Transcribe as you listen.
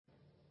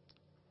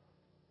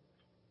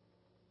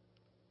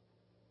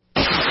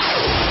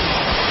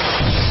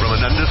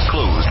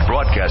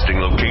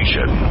broadcasting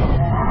location.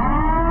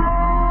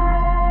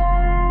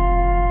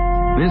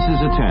 This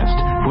is a test.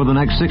 For the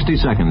next 60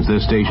 seconds,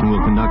 this station will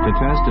conduct a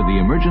test of the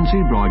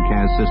emergency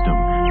broadcast system.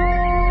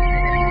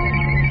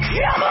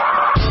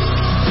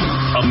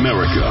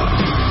 America,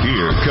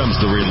 here comes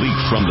the relief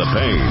from the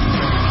pain.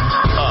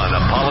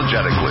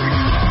 Unapologetically.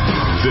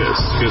 This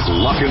is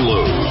Lock and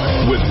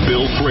Load with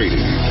Bill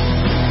Frady.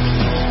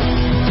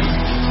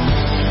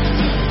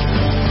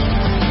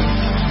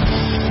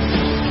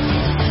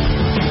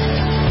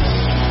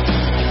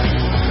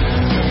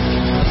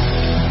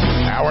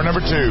 Hour number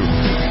 2.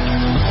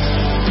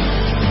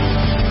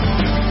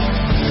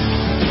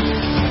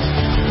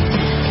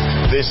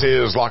 This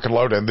is Lock and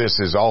Load, and this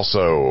is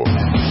also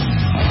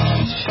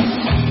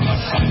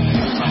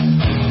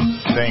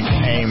Think,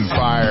 Aim,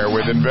 Fire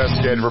with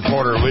investigative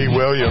reporter Lee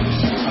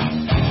Williams.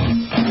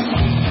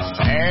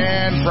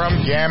 And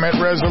from Gamut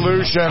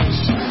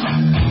Resolutions,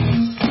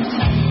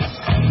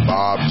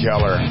 Bob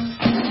Keller.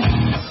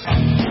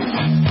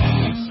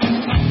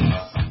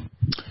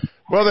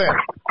 Well then,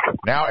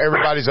 now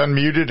everybody's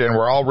unmuted and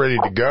we're all ready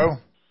to go.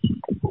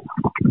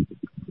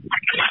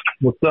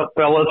 What's up,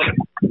 fellas?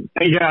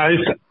 Hey, guys.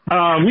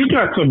 We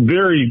got some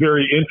very,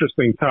 very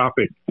interesting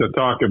topics to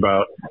talk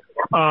about.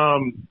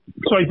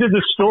 So I did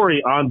this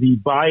story on the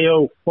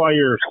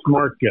BioFire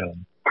smart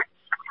gun.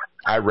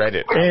 I read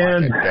it.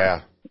 And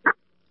yeah.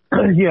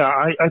 Yeah,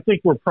 I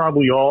think we're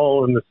probably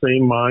all in the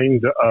same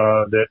mind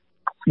that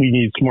we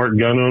need smart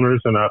gun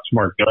owners and not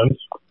smart guns.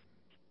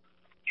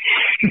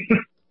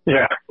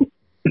 Yeah.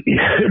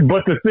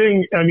 But the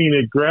thing, I mean,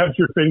 it grabs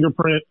your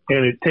fingerprint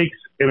and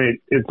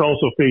it's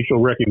also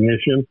facial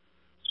recognition.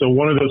 So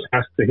one of those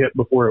has to hit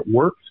before it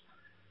works.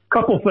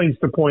 Couple things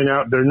to point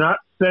out. They're not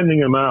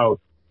sending them out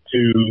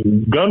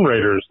to gun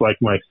raiders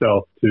like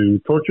myself to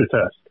torture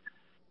test.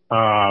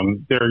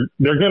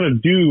 They're going to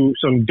do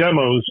some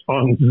demos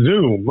on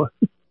Zoom.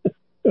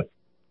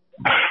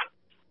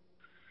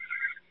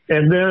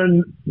 And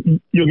then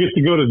you'll get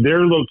to go to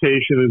their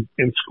location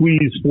and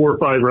squeeze 4 or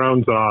 5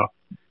 rounds off.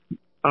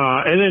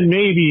 And then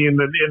maybe in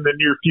the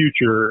near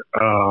future,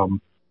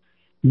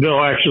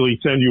 they'll actually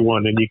send you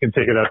one and you can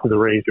take it out to the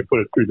range and put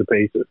it through the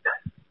paces.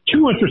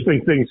 2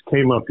 interesting things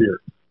came up here.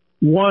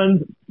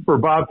 One, for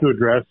Bob to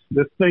address,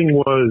 this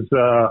thing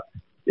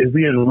is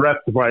being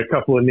repped by a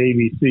couple of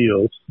Navy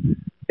SEALs.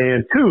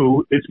 And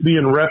 2, it's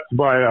being repped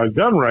by a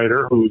gun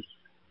writer who's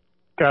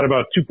got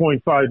about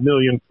 2.5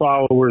 million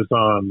followers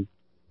on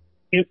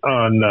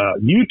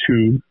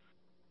YouTube.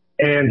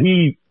 And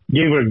he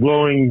gave it a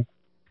glowing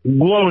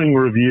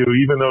review,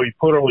 even though he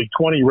put only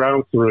 20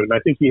 rounds through it. And I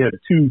think he had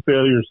 2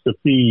 failures to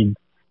feed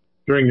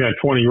during that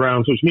 20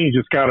 rounds, which means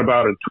it's got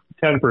about a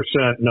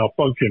 10%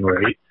 malfunction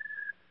rate.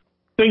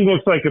 Thing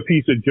looks like a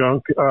piece of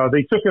junk.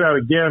 They took it out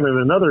again,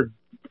 and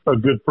a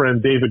good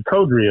friend, David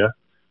Codria,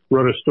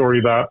 wrote a story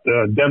about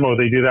a demo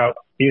they did out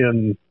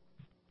in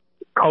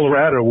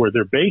Colorado where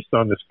they're based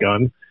on this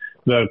gun.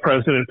 The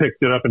president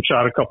picked it up and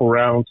shot a couple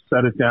rounds,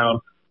 set it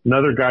down.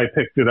 Another guy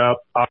picked it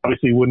up,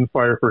 obviously wouldn't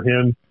fire for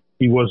him.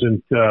 He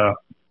wasn't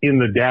in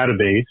the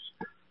database.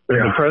 And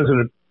the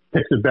president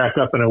picks it back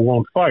up and it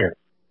won't fire.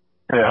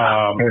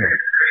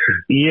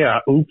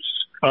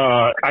 Oops.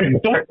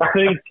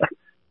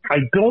 I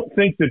don't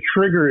think the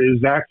trigger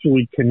is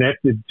actually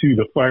connected to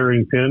the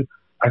firing pin.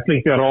 I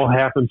think that all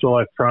happens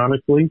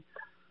electronically.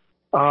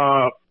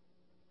 Bob,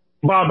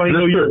 I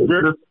know you're...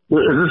 Is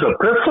this a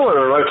pistol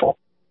or a rifle?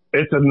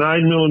 It's a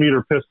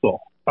 9mm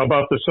pistol,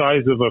 about the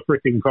size of a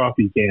freaking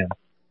coffee can.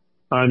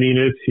 I mean,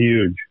 it's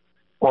huge.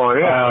 Well,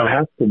 yeah, it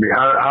has to be.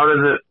 How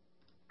does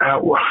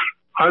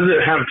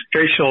it have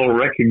facial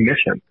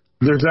recognition?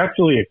 There's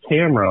actually a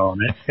camera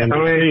on it. And I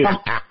mean,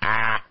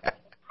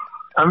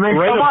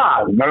 come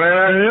on. I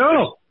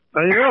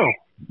know.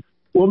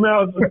 Well,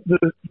 now,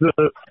 the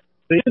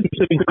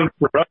interesting thing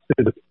for us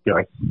is,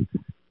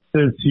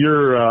 since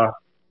you're,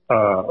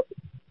 I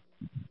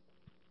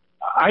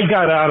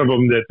got out of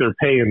them that they're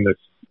paying this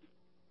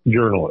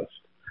journalist.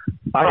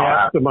 I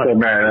asked them, they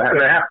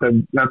have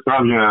to, that's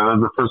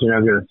the first thing I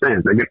was going to say.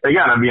 Is they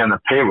got to be on the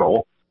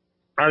payroll.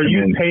 Are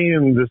you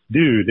paying this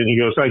dude? And he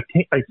goes, I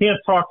can't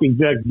talk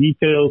exact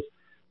details.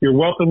 You're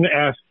welcome to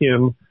ask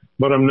him,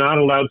 but I'm not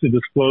allowed to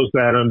disclose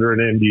that under an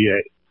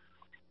NDA.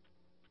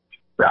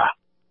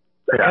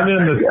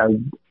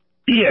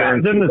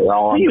 And then the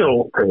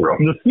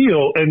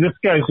SEAL, and this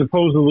guy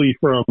supposedly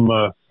from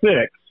 6,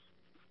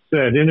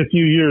 said, in a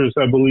few years,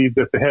 I believe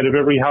that the head of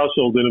every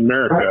household in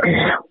America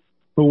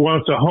who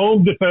wants a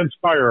home defense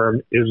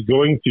firearm is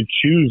going to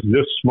choose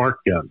this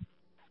smart gun.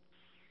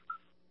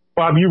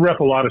 Bob, you rep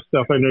a lot of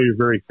stuff. I know you're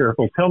very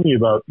careful. Tell me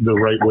about the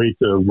right way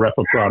to rep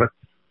a product.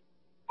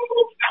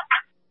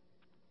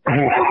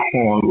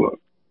 Only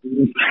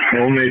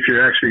if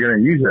you're actually going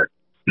to use it.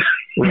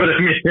 But I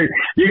mean,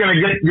 you're gonna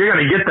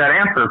get that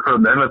answer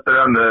from them if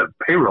they're on the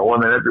payroll. I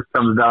mean, it just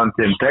comes down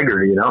to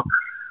integrity, you know.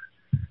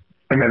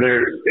 I mean,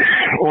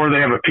 or they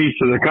have a piece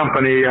of the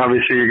company.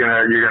 Obviously, you're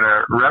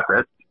gonna rep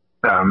it.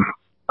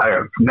 I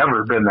have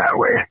never been that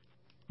way.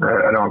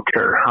 I don't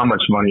care how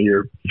much money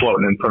you're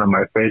floating in front of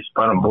my face. If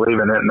I don't believe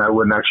in it and I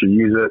wouldn't actually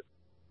use it,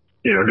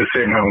 to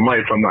save my own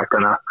life, I'm not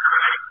gonna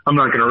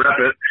rep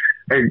it.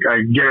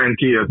 I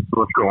guarantee it's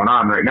what's going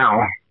on right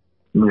now.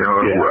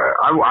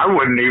 I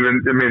wouldn't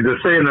even, to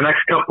say in the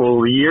next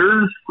couple of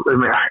years,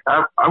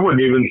 I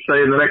wouldn't even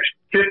say in the next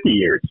 50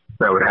 years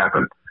that would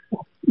happen.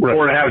 Right.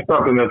 Or to have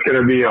something that's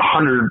going to be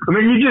 100.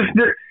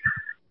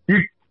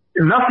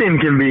 Nothing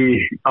can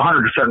be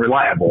 100%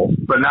 reliable,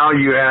 but now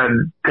you add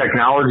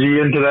technology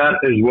into that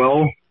as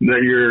well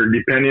that you're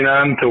depending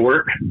on to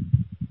work.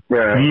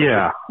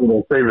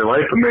 It'll save your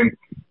life.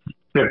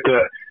 A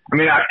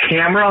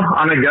camera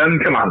on a gun,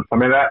 come on.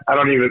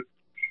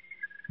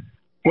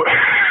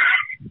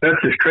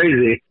 That's just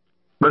crazy.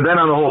 But then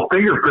on the whole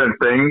fingerprint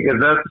thing, if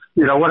that's,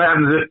 what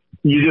happens if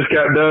you just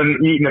got done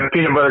eating a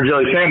peanut butter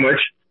jelly sandwich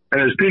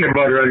and there's peanut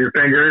butter on your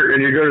finger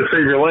and you go to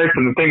save your life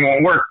and the thing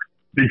won't work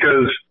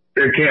because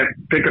it can't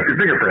pick up your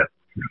fingerprint.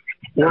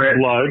 Or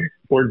blood.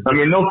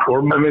 No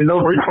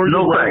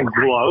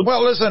gloves.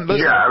 Well, listen.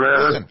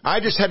 I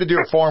just had to do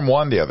a Form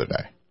 1 the other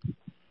day.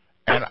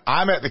 And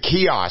I'm at the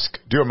kiosk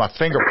doing my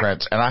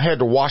fingerprints, and I had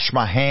to wash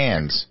my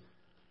hands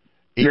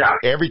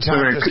every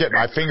time I just get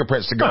my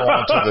fingerprints to go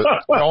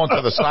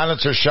onto the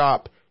silencer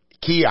shop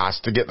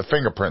kiosk to get the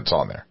fingerprints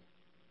on there.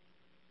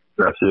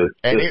 That's it.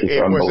 And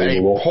it was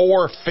a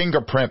poor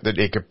fingerprint that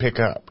it could pick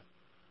up,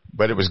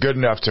 but it was good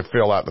enough to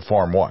fill out the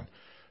Form 1.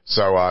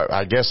 So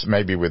I guess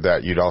maybe with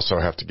that you'd also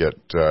have to get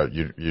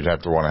you'd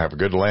have to want to have a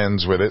good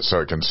lens with it so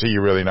it can see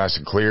you really nice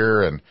and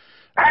clear, and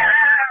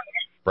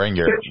bring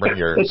your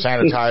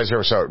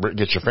sanitizer so it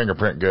gets your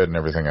fingerprint good and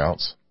everything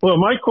else. Well,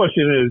 my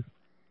question is,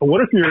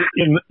 what if you're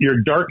in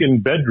your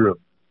darkened bedroom,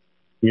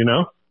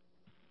 and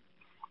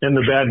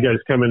the bad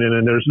guy's coming in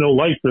and there's no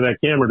light for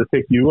that camera to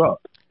pick you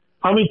up?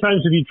 How many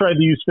times have you tried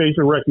to use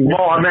facial recognition?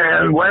 Well,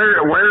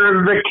 where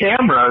is the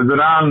camera? Is it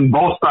on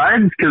both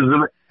sides? Because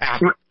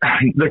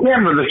the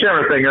camera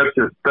thing, that's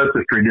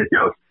just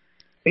ridiculous.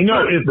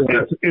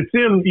 It's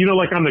in,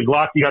 like on the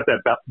Glock, you got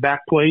that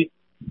back plate.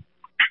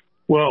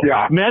 Well,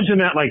 imagine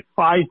that like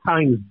 5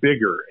 times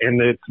bigger,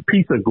 and it's a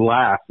piece of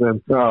glass,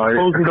 and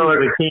supposedly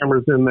the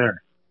camera's in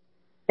there.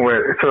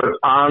 Wait, so it's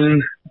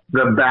on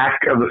the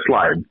back of the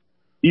slide?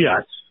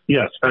 Yes,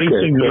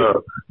 facing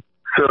you.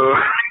 So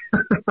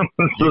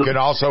you can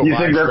also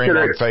live stream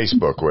on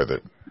Facebook with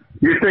it.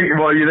 You think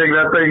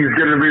that thing is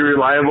going to be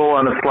reliable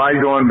on a slide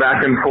going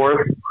back and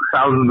forth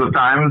thousands of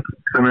times?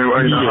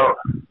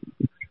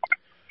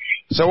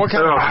 So what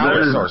kind of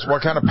power source?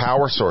 What kind of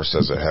power source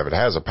does it have? It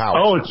has a power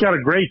source. It's got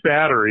a great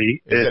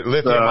battery. Is it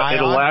lithium ion?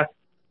 It'll last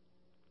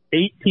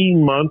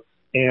 18 months,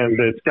 and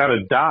it's got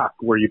a dock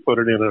where you put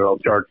it in and it'll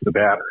charge the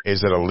battery.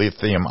 Is it a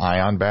lithium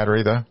ion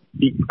battery, though?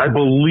 I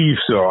believe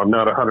so. I'm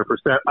not 100%.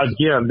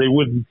 Again, they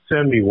wouldn't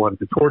send me one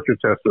to torture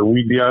test it.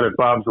 We'd be out at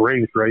Bob's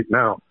range right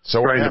now.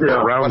 So what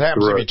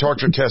happens if you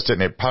torture test it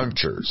and it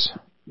punctures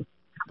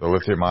the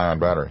lithium ion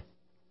battery?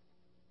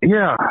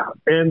 Yeah,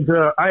 and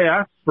I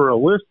asked for a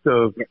list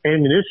of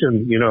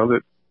ammunition,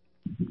 that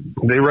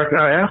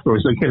I asked for.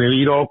 I said, can it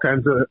eat all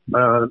kinds of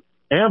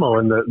ammo?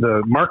 And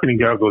the marketing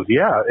guy goes,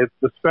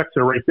 the specs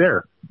are right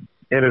there.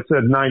 And it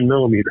said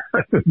 9mm.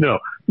 I said, no,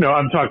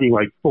 I'm talking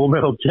like full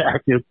metal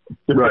jacket,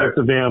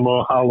 defensive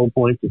ammo, hollow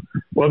points.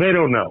 Well, they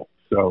don't know.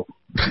 So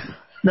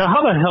now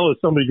how the hell is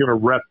somebody going to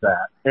rep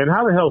that? And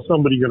how the hell is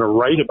somebody going to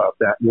write about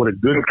that? What a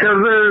good...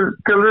 Because they're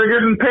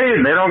getting paid.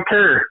 They don't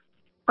care.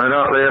 They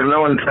have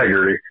no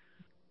integrity.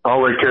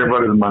 All they care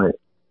about is money.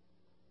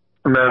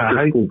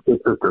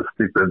 It's just a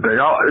stupid thing.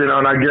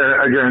 And I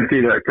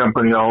guarantee that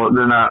company,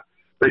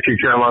 they could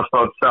care less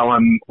about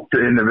selling to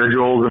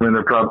individuals.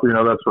 They're probably,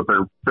 that's what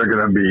they're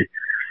going to be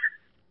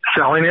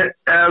selling it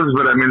as.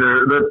 But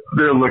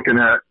they're looking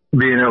at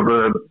being able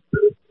to,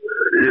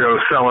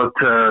 sell it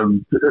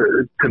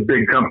to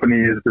big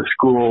companies, to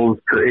schools,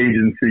 to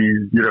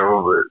agencies,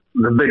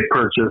 the big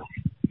purchase,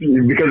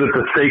 because it's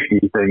a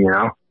safety thing,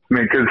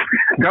 because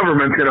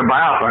government's going to buy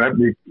off on it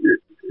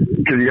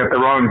because you got the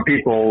wrong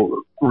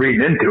people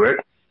reading into it.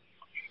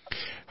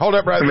 Hold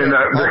up right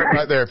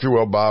there, if you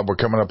will, Bob. We're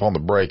coming up on the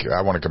break.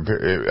 I want to compare.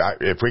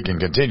 If we can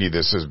continue,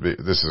 this is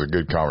a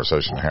good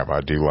conversation to have. I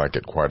do like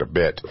it quite a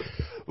bit.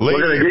 We're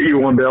going to get you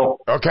one, Bill.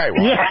 Okay.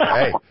 Well,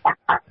 hey.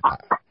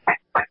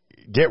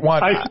 Get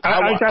one.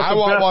 I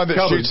want one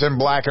that shoots in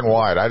black and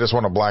white. I just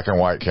want a black and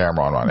white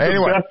camera on one.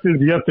 Anyway. The best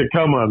is yet to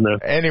come on this.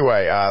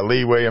 Anyway,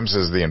 Lee Williams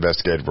is the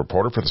investigative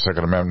reporter for the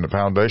Second Amendment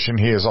Foundation.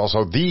 He is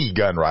also the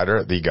gun writer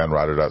at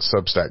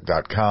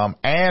thegunwriter.substack.com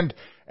and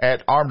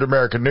at Armed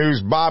American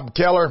News. Bob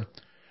Keller.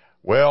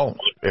 Well,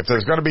 if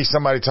there's going to be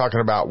somebody talking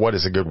about what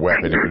is a good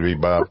weapon, it would be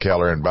Bob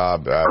Keller. And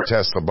Bob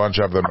tests a bunch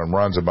of them and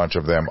runs a bunch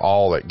of them,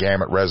 all at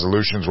Gamut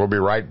Resolutions. We'll be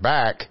right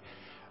back.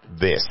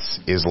 This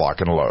is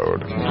Lock and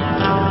Load.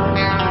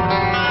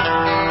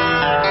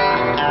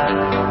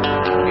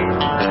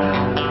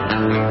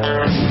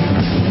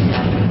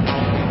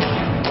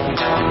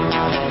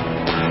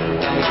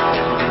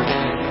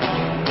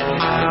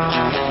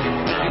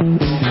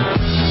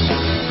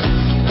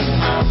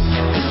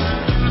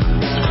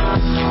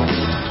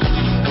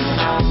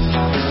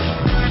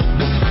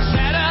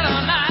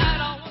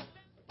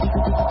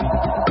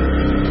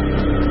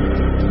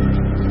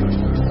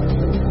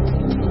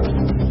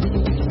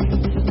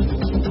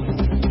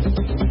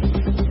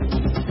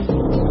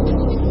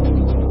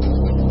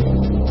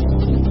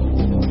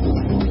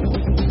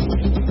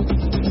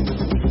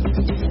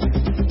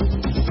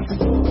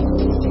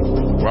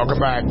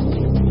 back.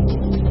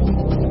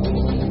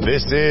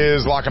 This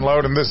is Lock and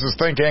Load, and this is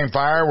Think Aim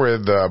Fire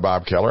with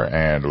Bob Keller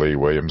and Lee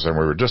Williams. And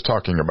we were just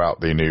talking about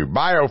the new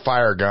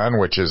BioFire gun,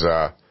 which is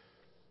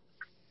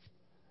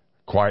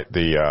quite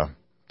the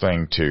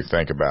thing to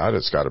think about.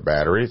 It's got a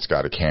battery, it's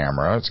got a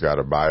camera, it's got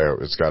a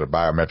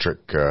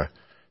biometric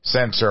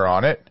sensor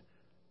on it,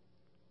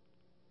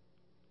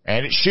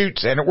 and it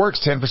shoots, and it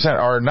works 10%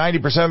 or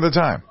 90% of the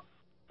time.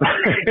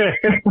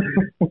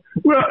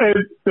 Well,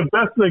 the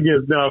best thing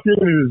is, now, if you're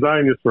going to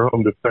design this for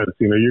home defense,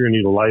 you're going to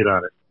need a light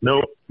on it.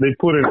 No, they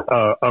put in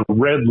a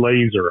red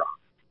laser on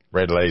it.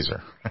 Red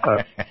laser.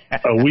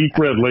 A weak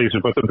red laser.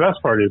 But the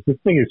best part is, this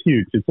thing is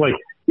huge. It's like,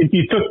 if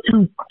you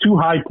took two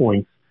high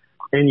points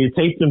and you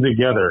tape them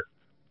together,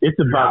 it's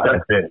about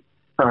that big.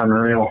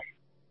 Unreal.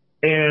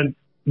 And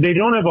they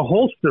don't have a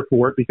holster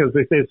for it because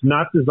they say it's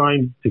not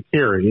designed to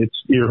carry.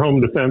 It's your home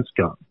defense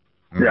gun.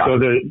 Yeah. So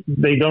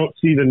they don't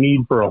see the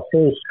need for a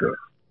holster.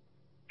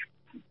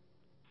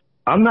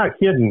 I'm not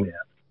kidding,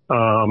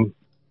 man.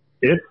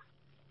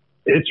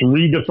 It's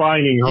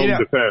redefining home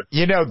defense.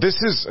 This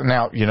is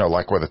now,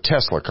 like with a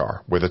Tesla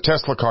car. With a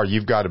Tesla car,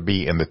 you've got to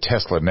be in the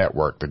Tesla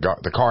network.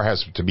 The car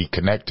has to be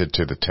connected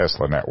to the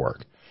Tesla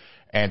network.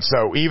 And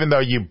so even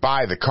though you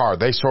buy the car,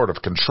 they sort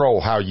of control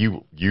how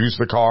you use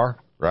the car,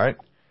 right?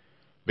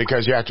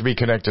 Because you have to be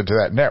connected to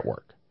that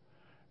network.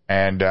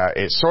 And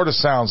it sort of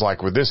sounds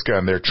like with this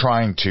gun, they're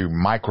trying to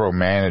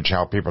micromanage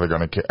how people are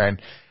going to.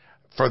 And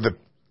for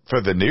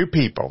the new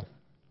people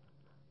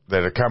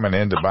that are coming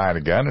in to buy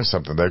a gun or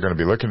something, they're going to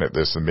be looking at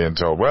this and being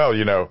told, well,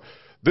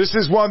 this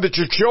is one that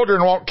your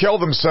children won't kill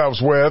themselves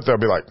with. They'll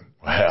be like,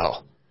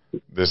 well,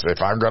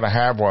 if I'm going to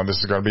have one, this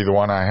is going to be the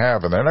one I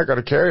have. And they're not going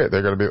to carry it.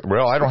 They're going to be,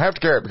 well, I don't have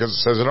to carry it because it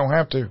says I don't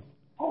have to.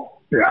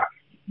 Yeah.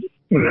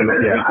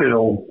 Yeah.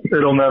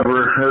 It'll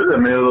never,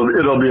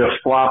 it'll be a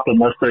flop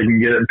unless they can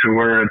get it to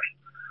where it's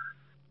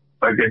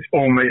like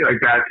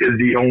that is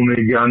the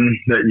only gun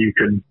that you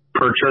could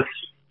purchase.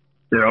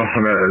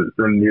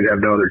 Then you'd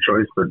have no other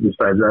choice. But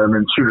besides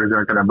that, shooters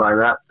aren't going to buy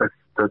that.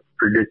 That's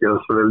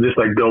ridiculous. So just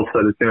like Bill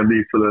said, it's going to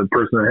be for the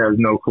person that has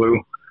no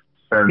clue.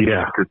 And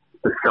it's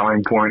the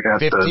selling point at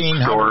the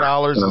store.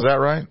 $1,500, is that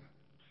right?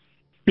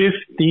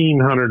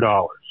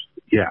 $1,500.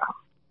 Yeah.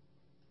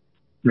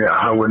 Yeah,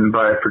 I wouldn't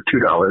buy it for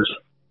 $2.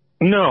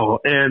 No,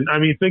 and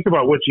think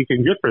about what you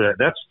can get for that.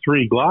 That's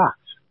 3 Glocks.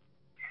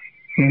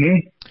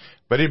 Mm-hmm.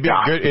 But it'd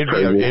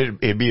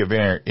be a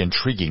very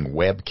intriguing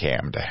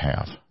webcam to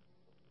have.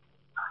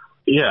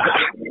 Yeah.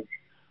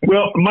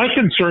 Well, my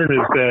concern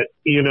is that,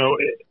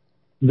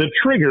 the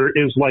trigger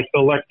is like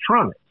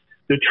electronic.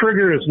 The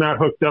trigger is not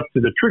hooked up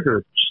to the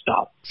trigger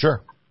stuff.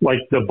 Sure.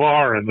 Like the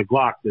bar and the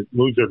Glock that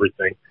moves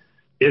everything.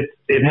 It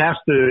has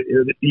to,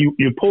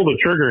 you pull the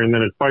trigger and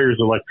then it fires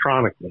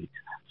electronically.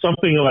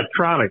 Something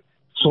electronic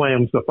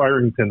slams the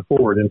firing pin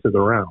forward into the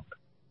round.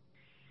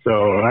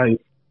 So I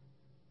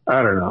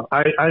don't know.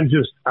 I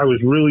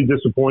was really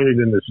disappointed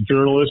in this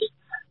journalist.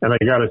 And I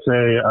got to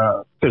say,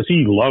 because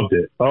he loved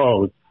it.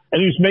 Oh,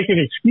 and he was making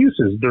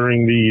excuses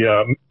during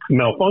the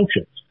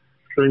malfunctions,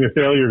 during the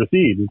failure to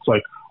feed. It's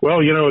like,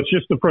 well, it's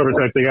just a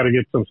prototype. They got to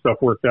get some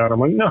stuff worked out. I'm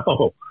like,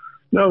 no,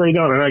 they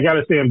don't. And I got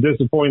to say, I'm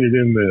disappointed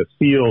in the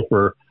seal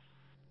for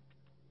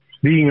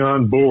being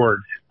on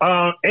board.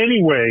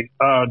 Anyway,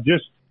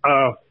 just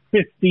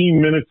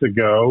 15 minutes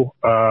ago,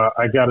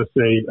 I got to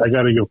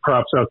give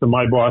props out to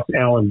my boss,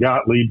 Alan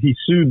Gottlieb. He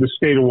sued the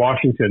state of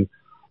Washington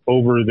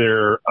over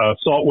their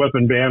assault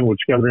weapon ban,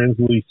 which Governor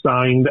Inslee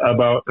signed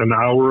about an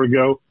hour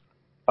ago.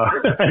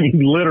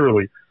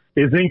 Literally,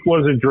 his ink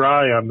wasn't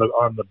dry on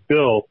the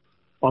bill,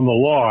 on the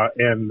law,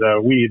 and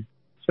we,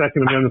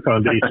 Second Amendment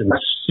Foundation,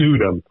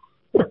 sued him.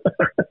 That's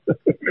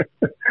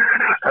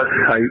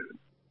tight.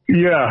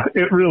 Yeah,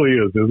 it really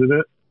is, isn't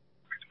it?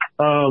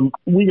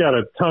 We got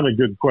a ton of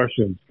good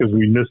questions because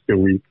we missed a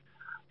week.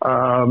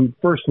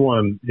 First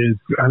one is,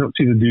 I don't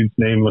see the dude's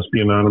name, must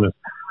be anonymous.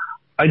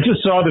 I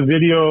just saw the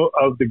video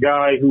of the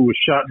guy who was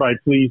shot by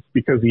police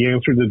because he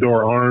answered the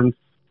door armed,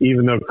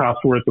 even though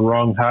cops were at the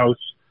wrong house.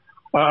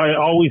 I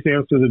always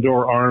answer the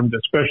door armed,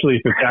 especially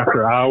if it's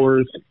after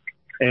hours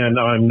and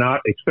I'm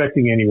not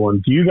expecting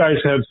anyone. Do you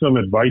guys have some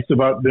advice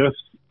about this?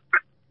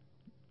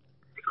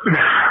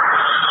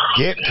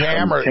 Get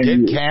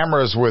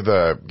cameras with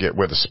a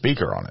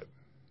speaker on it.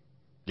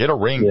 Get a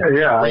ring.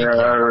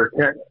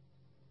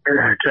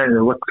 Can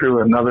you look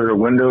through another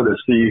window to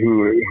see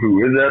who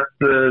is at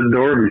the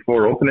door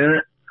before opening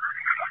it?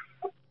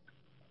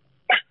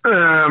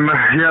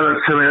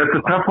 That's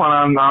a tough one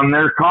on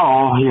their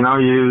call. Who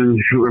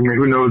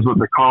knows what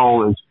the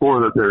call is for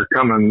that they're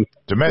coming.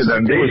 Domestic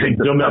in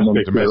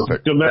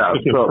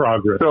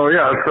progress. So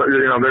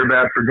they're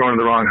bad for going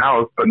to the wrong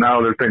house, but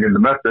now they're thinking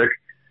domestic.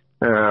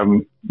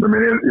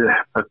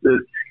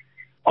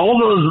 All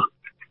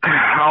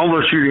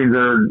those shootings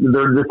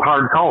they're just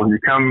hard calls. You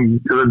come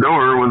to the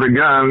door with a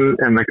gun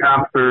and the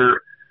cops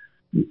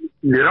you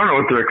don't know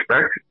what to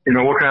expect.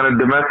 What kind of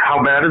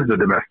how bad is the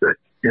domestic?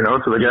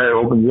 So the guy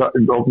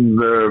opens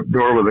the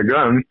door with a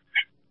gun.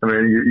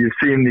 You've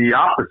seen the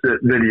opposite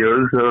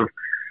videos of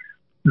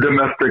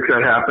domestics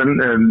that happen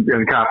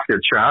and cops get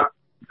shot.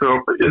 So,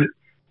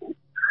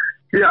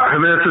 I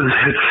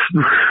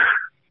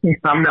mean,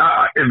 I'm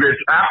not, if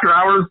it's after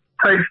hours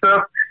type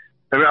stuff,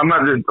 I mean, I'm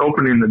not just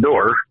opening the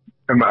door.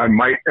 I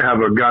might have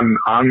a gun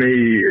on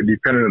me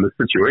depending on the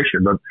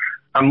situation, but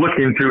I'm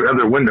looking through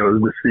other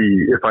windows to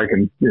see if I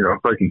can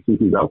see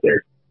who's out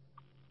there.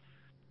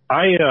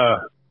 I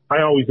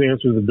always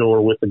answer the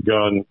door with a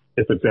gun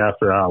if it's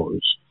after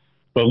hours.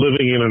 But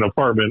living in an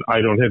apartment,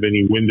 I don't have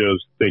any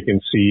windows they can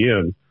see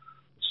in.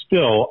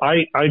 Still,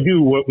 I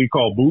do what we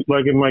call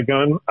bootlegging my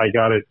gun. I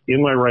got it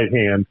in my right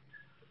hand,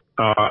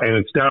 and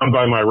it's down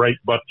by my right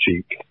butt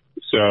cheek.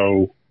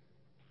 So,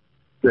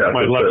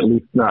 my left, at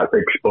least not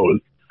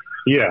exposed.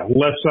 Yeah,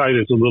 left side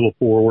is a little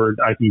forward.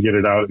 I can get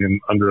it out in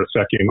under a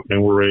second,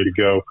 and we're ready to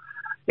go.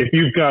 If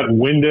you've got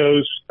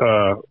windows,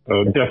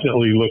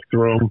 definitely look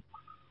through them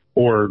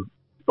or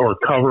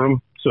cover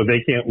them so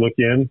they can't look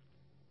in.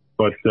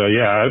 But,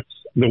 it's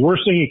the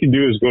worst thing you can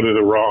do is go to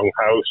the wrong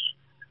house.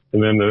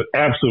 And then the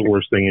absolute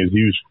worst thing is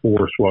use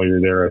force while you're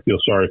there. I feel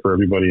sorry for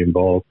everybody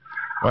involved.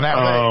 Well,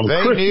 now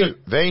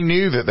they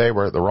knew that they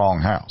were at the wrong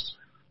house.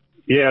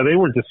 Yeah, they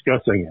were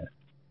discussing it.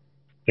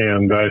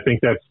 And I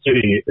think that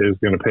city is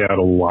going to pay out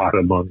a lot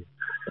of money.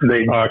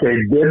 They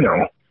did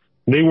know.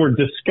 They were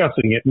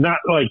discussing it. Not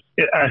like,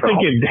 I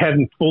think it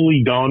hadn't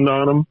fully dawned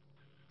on them.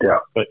 Yeah.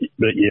 But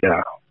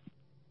yeah.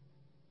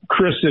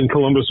 Chris in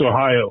Columbus,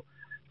 Ohio.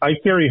 I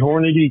carry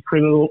Hornady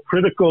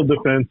critical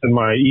defense in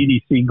my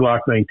EDC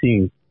Glock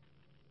 19.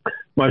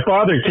 My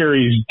father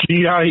carries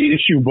GI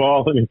issue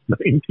ball in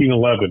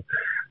 1911.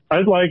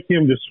 I'd like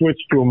him to switch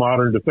to a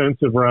modern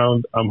defensive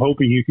round. I'm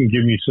hoping you can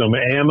give me some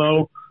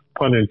ammo,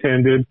 pun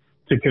intended,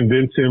 to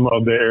convince him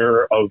of the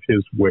error of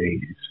his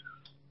ways.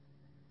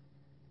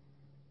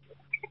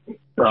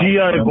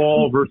 GI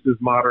ball versus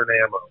modern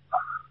ammo.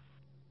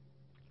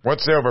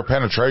 What's the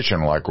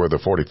over-penetration like with a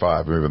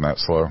 45 moving that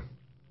slow?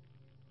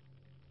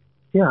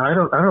 Yeah, I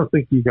don't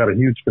think you got a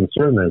huge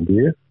concern there, do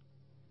you?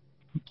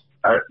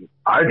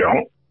 I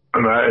don't.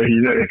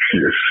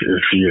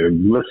 If you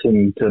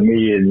listen to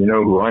me and you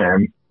know who I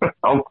am,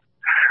 I'll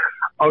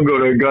go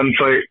to a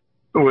gunfight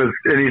with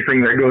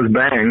anything that goes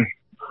bang,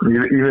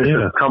 even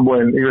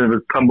if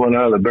it's tumbling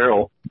out of the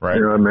barrel. Right.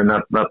 You know, I mean,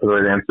 that's not the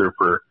right answer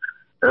for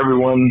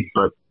everyone,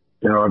 but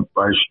you know,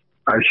 I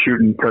shoot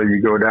until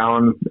you go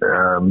down.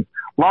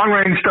 Long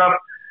range stuff,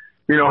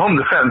 you know, home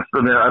defense.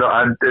 I mean,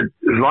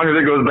 as long as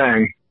it goes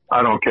bang,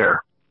 I don't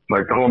care.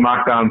 Like the whole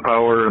knockdown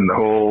power and the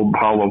whole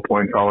hollow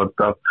points, all that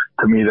stuff.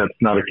 To me, that's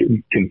not a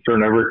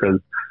concern ever because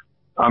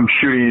I'm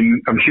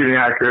shooting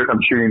accurate. I'm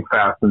shooting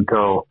fast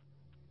until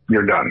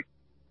you're done.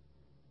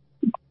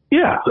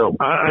 Yeah. So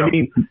I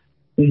mean,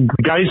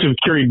 guys have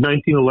carried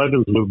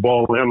 1911s with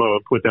ball ammo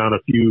and put down a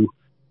few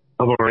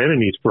of our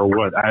enemies for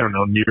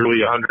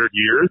nearly 100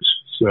 years.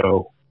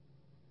 So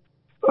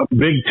a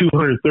big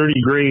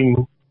 230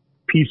 grain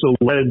piece of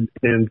lead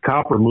and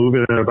copper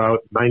moving at about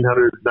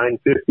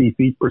 950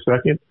 feet per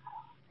second.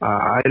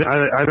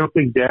 I don't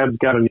think Dad's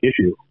got an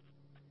issue.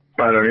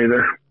 I don't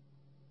either.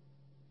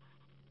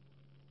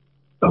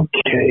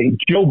 Okay.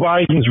 Joe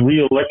Biden's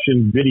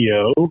re-election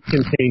video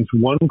contains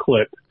one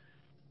clip.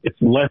 It's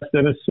less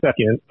than a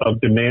second of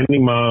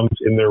demanding moms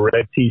in their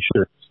red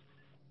T-shirts.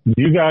 Do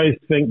you guys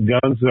think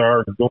guns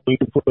are going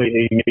to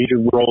play a major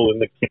role in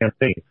the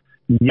campaign?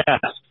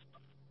 Yes.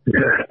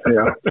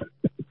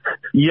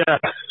 Yeah.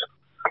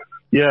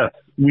 Yes.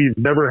 We've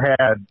never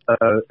had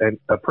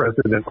a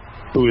president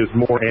who is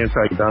more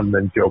anti-gun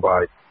than Joe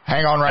Biden.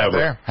 Hang on right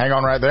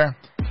there.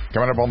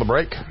 Coming up on the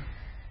break.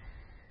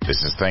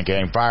 This is Think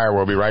Aim Fire.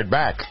 We'll be right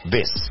back.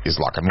 This is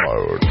Lock and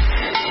Load.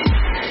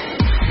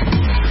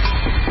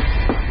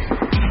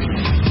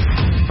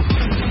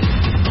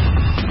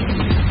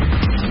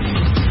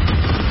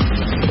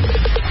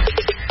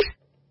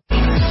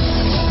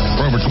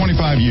 For over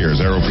 25 years,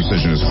 Aero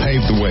Precision has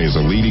paved the way as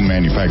a leading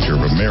manufacturer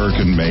of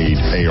American-made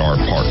AR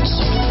parts.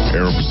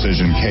 Aero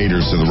Precision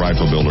caters to the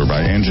rifle builder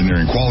by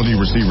engineering quality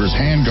receivers,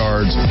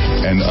 handguards,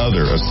 and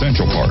other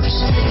essential parts.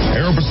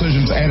 Aero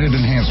Precision's added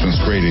enhancements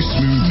create a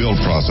smooth build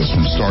process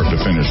from start to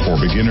finish for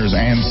beginners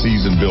and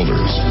seasoned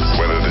builders.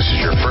 Whether this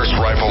is your first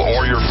rifle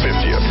or your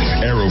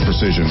 50th, Aero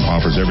Precision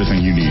offers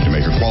everything you need to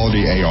make a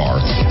quality AR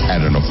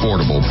at an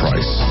affordable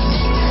price.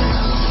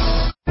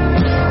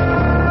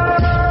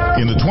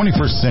 In the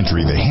 21st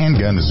century, the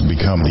handgun has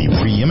become the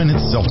preeminent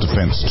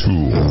self-defense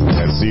tool.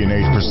 At C&H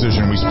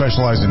Precision, we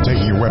specialize in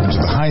taking your weapon to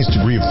the highest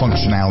degree of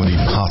functionality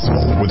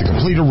possible. With a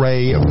complete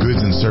array of goods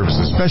and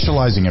services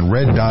specializing in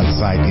red dot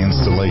sight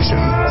installation,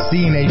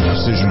 C&H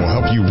Precision will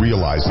help you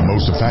realize the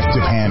most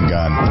effective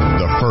handgun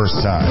the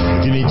first time.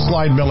 If you need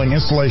slide milling,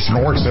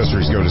 installation, or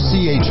accessories, go to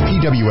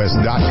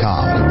chpws.com.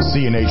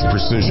 C&H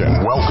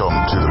Precision. welcome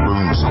to the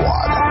Boom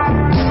Squad.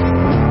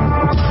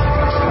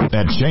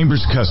 At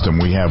Chambers Custom,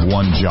 we have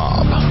one job.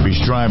 job. We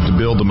strive to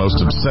build the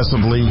most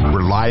obsessively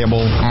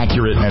reliable,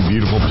 accurate, and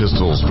beautiful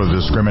pistols for the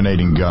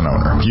discriminating gun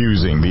owner,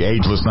 fusing the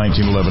ageless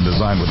 1911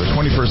 design with a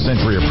 21st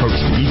century approach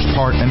to each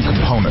part and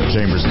component.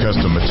 Chambers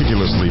Custom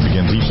meticulously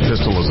begins each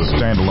pistol as a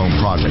standalone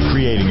project,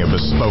 creating a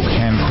bespoke,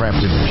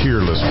 handcrafted,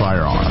 peerless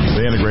firearm.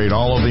 They integrate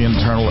all of the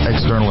internal,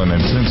 external, and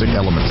intrinsic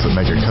elements that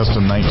make a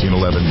custom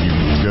 1911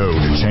 unique. Go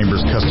to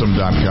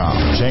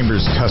chamberscustom.com.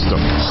 Chambers Custom,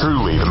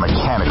 truly the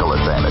mechanical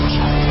advantage.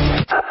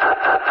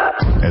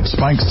 At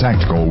Spikes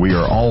Tactical, we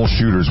are all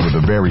shooters with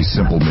a very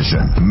simple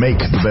mission. Make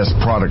the best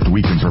product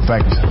we can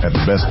perfect at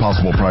the best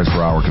possible price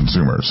for our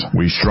consumers.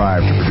 We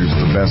strive to produce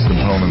the best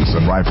components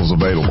and rifles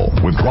available,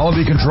 with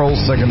quality control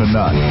second to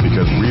none,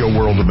 because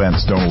real-world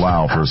events don't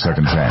allow for a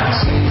second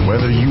chance.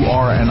 Whether you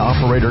are an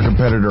operator,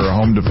 competitor, or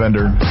home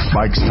defender,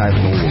 Spikes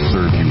Tactical will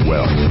serve you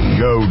well.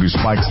 Go to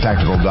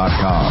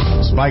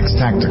spikestactical.com. Spikes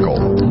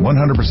Tactical,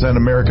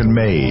 100%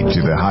 American-made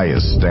to the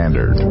highest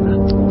standard.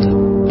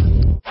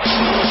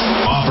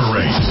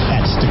 Operate.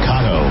 At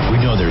Staccato, we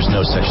know there's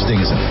no such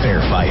thing as a fair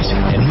fight,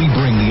 and we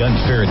bring the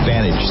unfair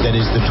advantage that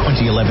is the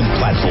 2011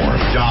 platform.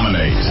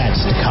 Dominate. At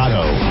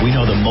Staccato, we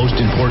know the most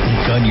important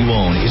gun you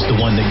own is the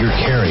one that you're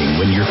carrying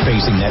when you're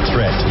facing that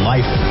threat to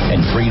life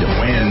and freedom.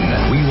 Win.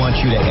 We want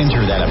you to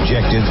enter that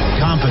objective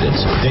confident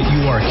that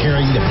you are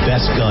carrying the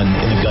best gun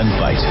in the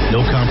gunfight.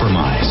 No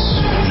compromise.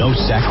 No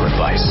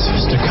sacrifice.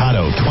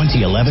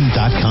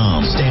 Staccato2011.com.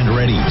 Stand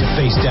ready to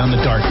face down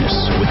the darkness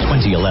with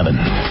 2011.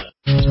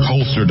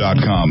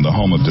 Holster.com, the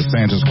home of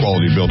DeSantis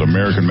quality-built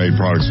American-made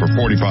products for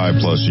 45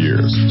 plus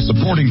years.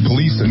 Supporting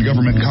police and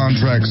government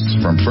contracts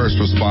from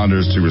first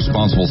responders to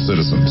responsible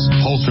citizens.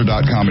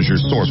 Holster.com is your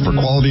source for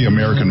quality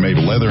American-made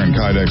leather and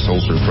Kydex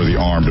holsters for the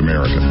armed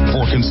American.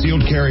 For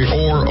concealed carry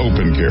or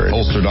open carry,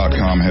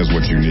 Holster.com has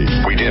what you need.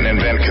 We didn't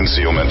invent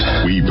concealment.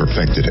 We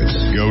perfected it.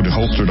 Go to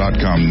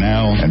Holster.com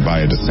now and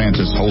buy a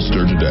DeSantis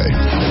holster today.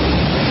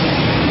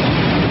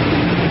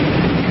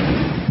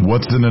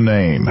 What's in a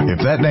name?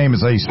 If that name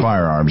is Ace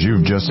Firearms,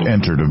 you've just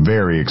entered a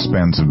very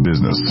expensive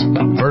business.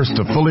 First,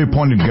 a fully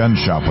appointed gun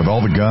shop with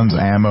all the guns,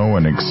 ammo,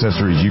 and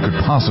accessories you could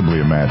possibly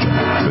imagine.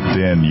 But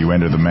then you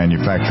enter the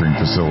manufacturing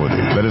facility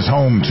that is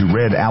home to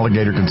Red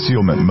Alligator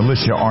Concealment,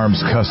 Militia Arms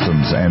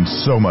Customs, and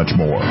so much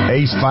more.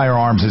 Ace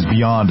Firearms is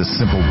beyond a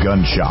simple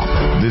gun shop.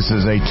 This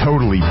is a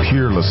totally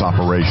peerless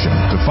operation.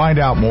 To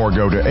find out more,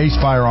 go to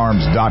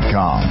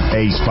acefirearms.com.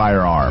 Ace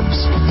Firearms.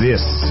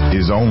 This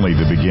is only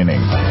the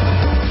beginning.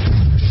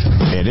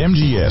 At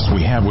MGS,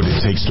 we have what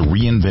it takes to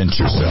reinvent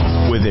yourself.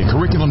 With a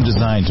curriculum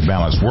designed to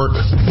balance work,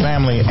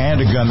 family,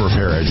 and a gun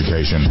repair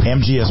education,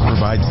 MGS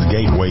provides the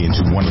gateway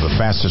into one of the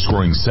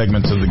fastest-growing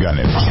segments of the gun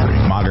industry.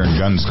 Modern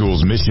Gun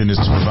School's mission is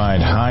to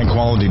provide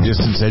high-quality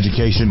distance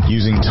education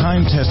using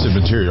time-tested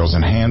materials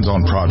and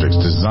hands-on projects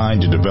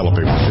designed to develop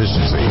a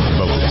proficiency in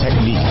both the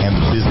technique and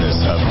the business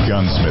of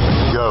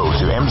gunsmithing. Go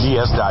to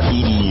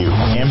mgs.edu.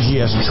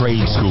 MGS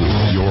Trade School.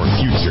 Your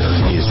future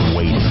is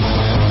waiting.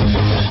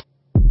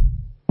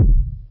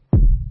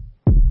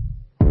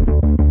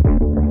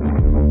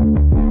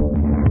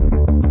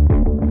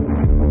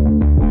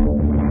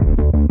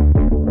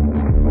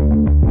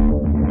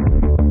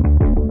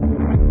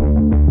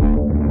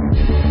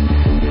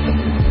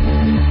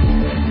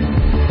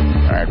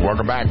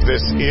 Welcome back.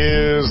 This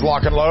is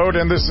Lock and Load,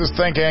 and this is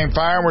Think Aim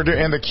Fire. We're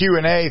doing the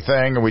Q&A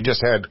thing, and we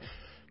just had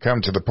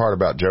come to the part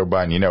about Joe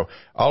Biden. You know,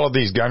 all of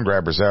these gun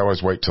grabbers, they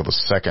always wait till the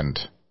second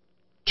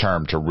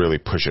term to really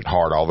push it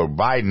hard, although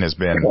Biden has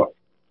been...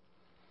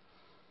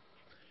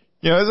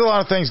 You know, there's a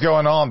lot of things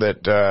going on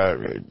that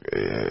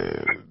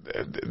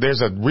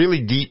there's a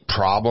really deep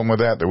problem with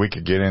that we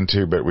could get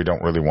into, but we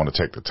don't really want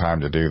to take the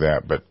time to do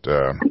that. But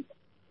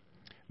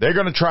they're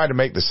going to try to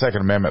make the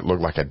Second Amendment look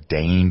like a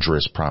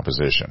dangerous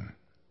proposition.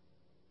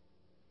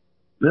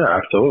 Yeah,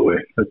 absolutely.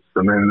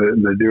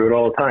 They do it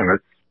all the time.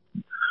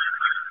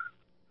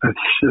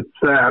 It's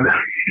sad.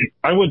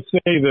 I would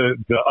say the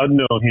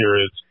unknown here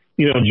is,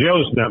 you know,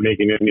 Joe's not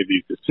making any of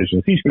these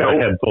decisions. He's got a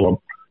head full of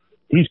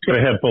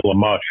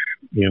mush,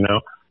 you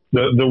know.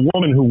 The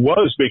woman who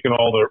was making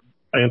all the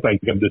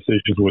anti-gun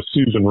decisions was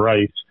Susan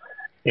Rice,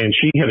 and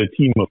she had a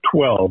team of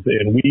 12,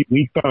 and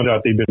we found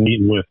out they've been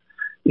meeting with,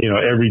 you know,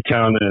 every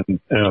town in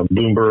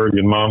Bloomberg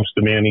and Moms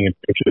Demanding and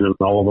Pictures and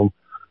all of them.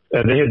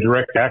 They had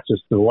direct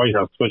access to the White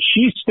House, but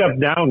she stepped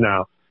down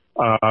now,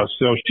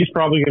 so she's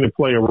probably going to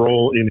play a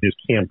role in his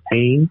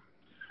campaign.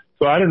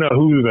 So I don't know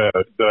who the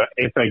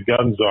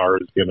anti-gun czar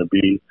is going to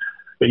be,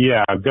 but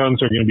yeah,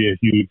 guns are going to be a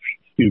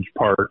huge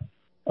part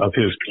of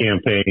his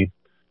campaign,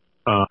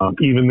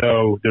 even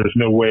though there's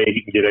no way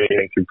he can get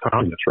anything through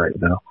Congress right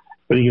now.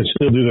 But he can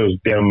still do those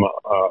damn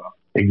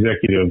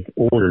executive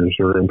orders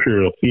or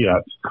imperial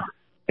fiats,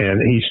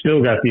 and he's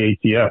still got the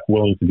ATF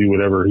willing to do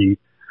whatever he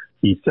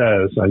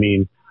says. I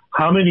mean,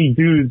 how many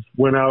dudes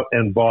went out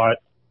and bought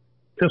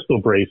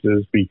pistol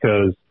braces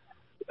because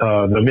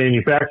the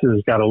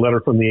manufacturers got a letter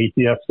from the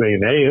ATF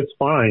saying, hey, it's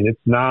fine, it's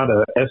not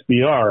a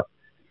SBR.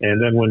 And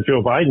then when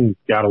Joe Biden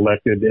got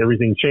elected,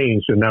 everything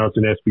changed, and now it's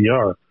an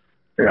SBR.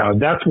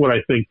 That's what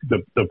I think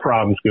the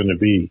problem's going to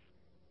be.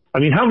 I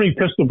mean, how many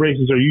pistol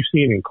braces are you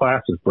seeing in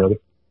classes, brother?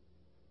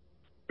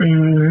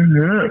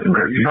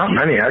 Not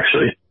many,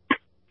 actually.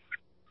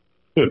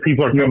 So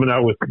people are coming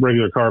out with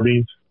regular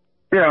carbines?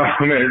 Yeah,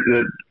 I mean,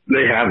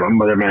 they have them,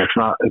 but I mean, it's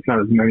not as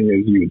many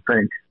as you would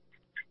think.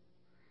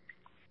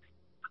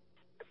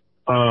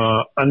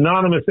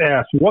 Anonymous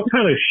asks, what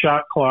kind of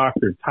shot clock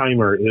or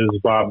timer is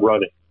Bob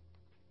running?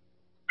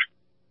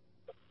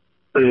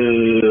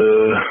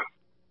 The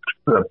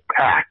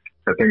PACT.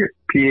 I think it's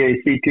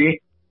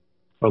PACT.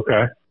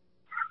 Okay.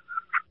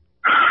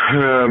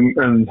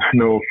 And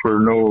for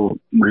no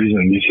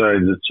reason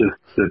besides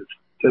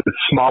it's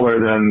smaller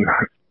than,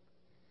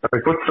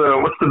 like, what's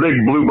the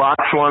big blue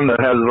box one that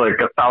has like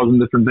 1,000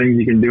 different things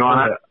you can do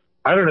on it?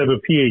 I don't have a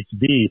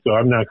PhD, so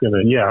I'm not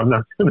gonna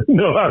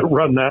know how to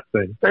run that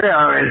thing. Yeah,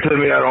 I mean, to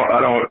me,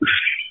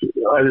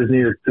 I just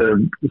need it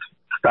to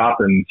stop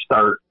and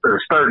start, or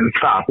start and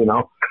stop, you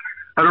know.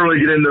 I don't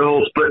really get into the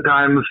whole split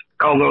times,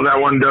 although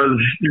that one does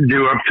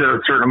do up to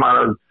a certain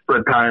amount of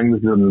split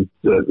times, and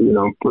you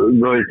know,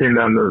 it really came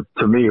down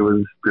to me, it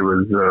was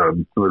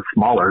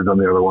smaller than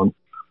the other one.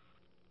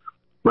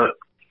 But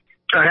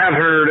I have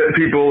heard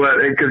people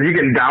that, because you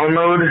can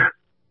download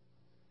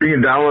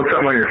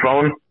something on your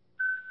phone.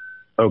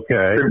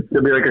 Okay.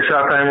 It'd be like a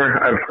shot timer.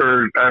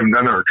 I've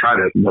never tried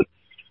it, but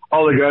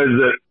all the guys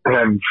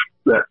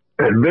that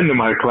have been to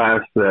my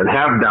class that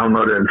have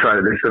downloaded and tried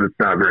it, they said it's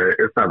not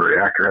very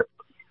accurate.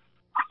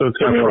 So it's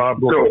got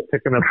problems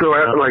picking up. So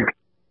like,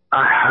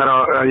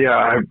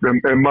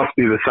 it must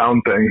be the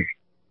sound thing.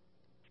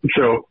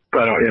 So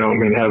I don't, I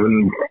mean,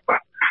 having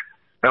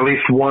at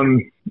least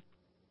one,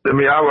 I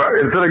mean,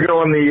 instead of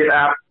going the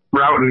app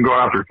route and going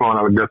off your phone,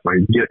 I would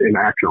definitely get an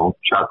actual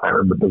shot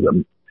timer, but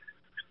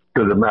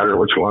doesn't matter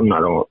which one.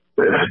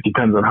 It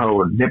depends on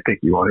how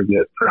nitpicky you want to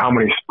get, or how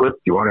many splits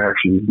you want to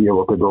actually be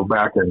able to go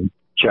back and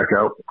check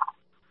out.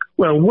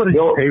 Well, what did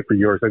you pay for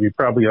yours? Are you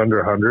probably under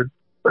 100?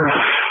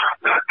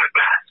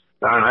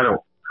 I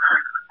don't.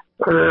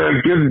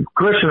 Good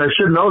question. I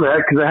should know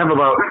that because I have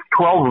about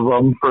 12 of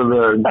them for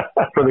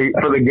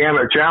the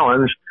Gamut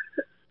Challenge.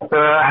 I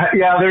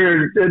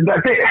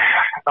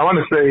want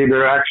to say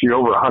they're actually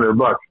over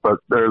 $100, but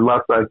they're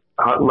less than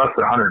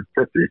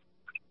 150.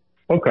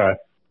 Okay.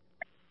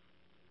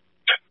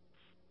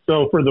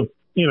 So for the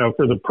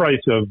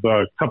price of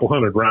a couple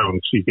hundred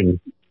rounds, you can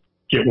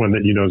get one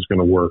that you know is going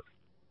to work.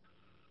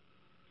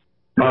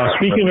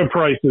 Speaking of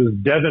prices,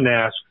 Devin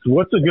asks,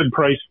 what's a good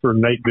price for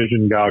night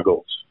vision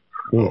goggles?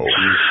 Oh.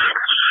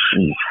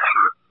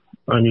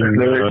 I mean,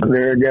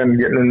 they're again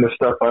getting into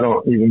stuff I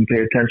don't even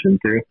pay attention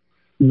to.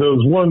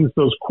 Those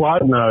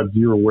quad nods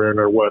you were wearing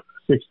are what,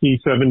 60,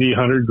 70,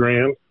 100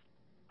 grand?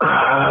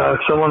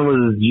 Someone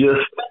was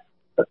just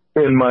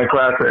in my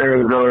class at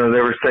Arizona.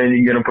 They were saying you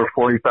can get them for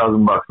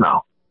 $40,000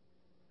 now.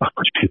 Oh,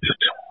 Jesus.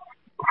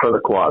 For the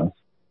quads.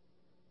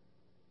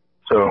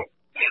 So,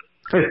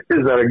 is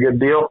that a good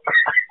deal?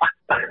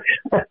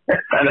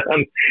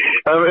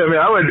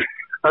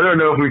 I don't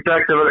know if we've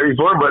talked about it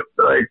before, but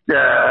like,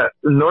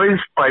 Noise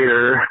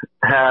Fighter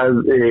has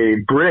a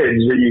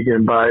bridge that you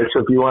can buy. So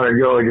if you want to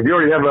go, like if you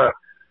already have a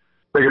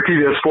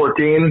PVS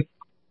 14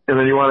 and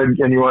then you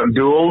want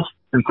duals,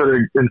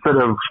 instead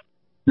of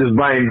just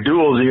buying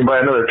duals, you can buy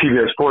another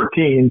PVS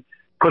 14,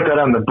 put that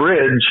on the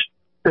bridge,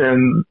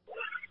 and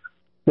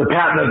the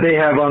patent that they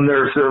have on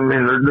there, so I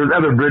mean, there's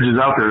other bridges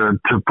out there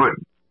to put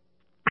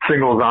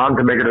singles on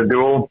to make it a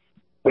dual.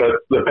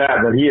 But the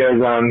patent that he has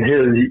on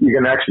his, you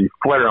can actually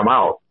flare them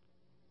out.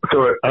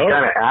 So it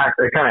kind of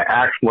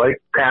acts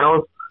like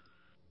panos.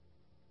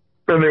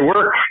 And they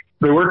work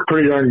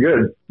pretty darn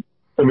good.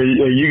 I mean,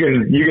 you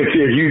can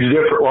see a huge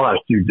difference. Well, not a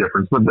huge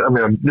difference, but I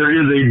mean, there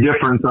is a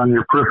difference on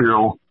your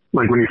peripheral,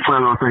 like when you flare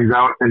those things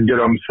out and get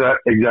them set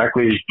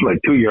exactly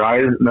like to your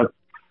eyes. And that's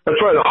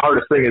probably the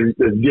hardest thing is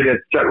getting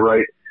it set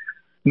right.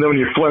 And then when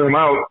you flare them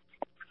out,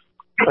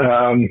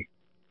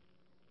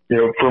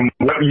 from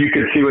what you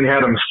could see when you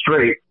had them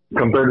straight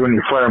compared to when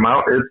you flare them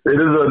out, it is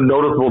a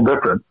noticeable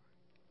difference.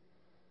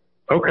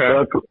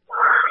 Okay. So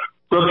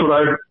that's what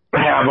I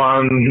have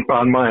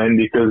on mine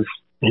because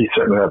he's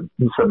setting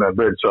that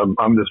bridge. So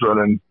I'm just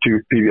running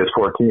two PVS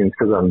 14s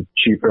because I'm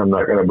cheap and I'm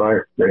not going to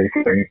buy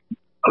anything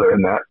other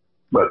than that.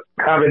 But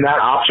having that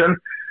option,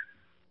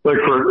 like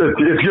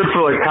it's good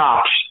for like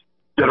cops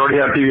that already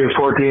have PVS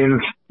 14s.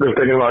 They're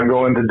thinking about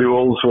going to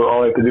duals. So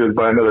all they have to do is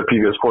buy another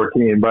PVS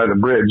 14, buy the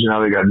bridge.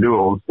 Now they got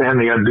duals, and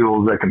they got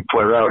duals that can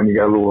flare out, and you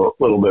got a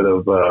little bit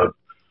of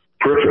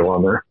peripheral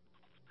on there.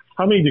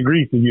 How many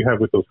degrees did you have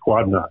with those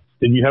quad knots?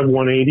 Did you have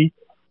 180?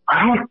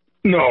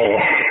 No.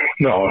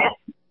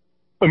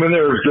 I mean,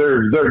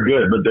 they're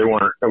good, but they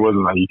weren't. It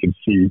wasn't like you could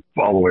see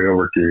all the way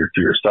over to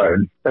your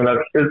side. And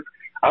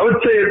I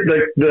would say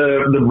like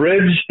the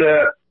bridge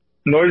that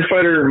Noise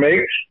Fighter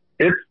makes,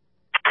 it's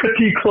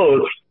pretty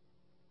close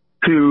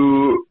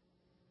to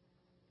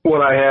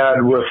what I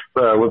had with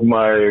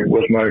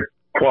my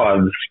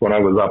quads when I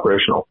was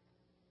operational.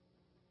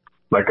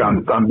 Like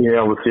I'm being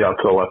able to see out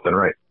to the left and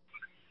right.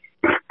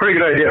 Pretty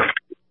good idea.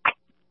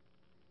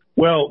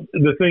 Well,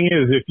 the thing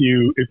is, if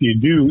you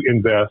do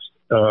invest,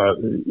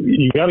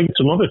 you got to get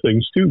some other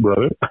things too,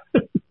 brother.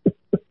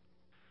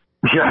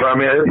 Yeah, I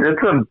mean,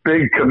 it's a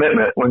big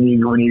commitment when you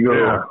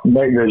go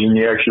night vision.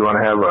 You actually want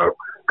to have a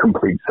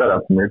complete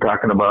setup, and you're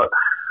talking about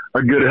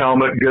a good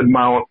helmet, good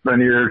mount. Then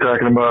you're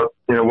talking about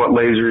what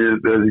laser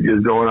is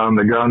going on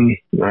the gun.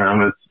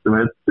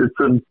 It's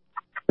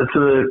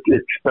an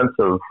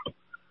expensive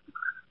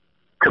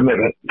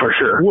commitment for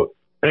sure.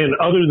 And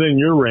other than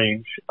your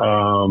range,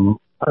 I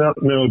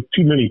don't know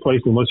too many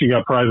places unless you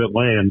got private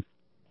land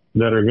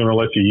that are going to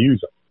let you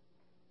use them.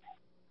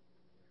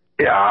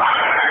 Yeah.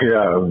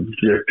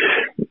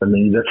 I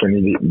mean, you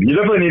definitely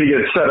need to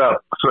get it set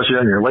up, especially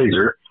on your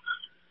laser,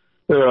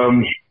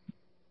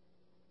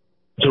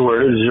 to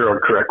where it is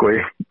zeroed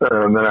correctly.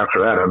 And then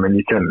after that, I mean,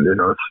 you can,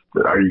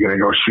 are you going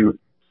to go shoot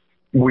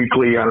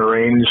weekly on a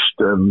range?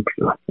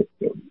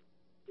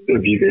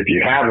 If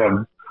you have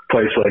a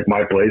place like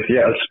my place,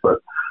 yes,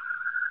 but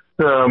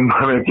I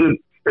mean,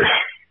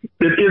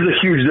 it is a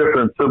huge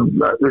difference. So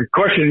the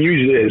question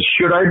usually is,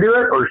 should I do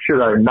it or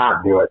should I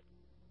not do it?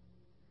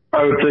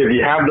 I would say if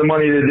you have the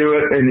money to do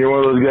it and you're one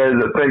of those guys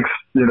that thinks,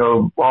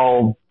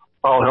 all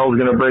hell's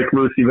going to break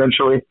loose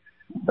eventually.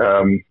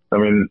 I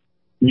mean,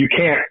 you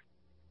can't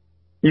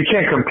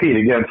compete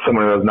against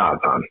someone who has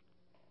nods on.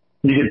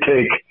 You could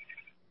take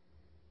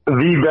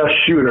the best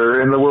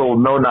shooter in the world,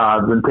 no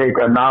nods, and take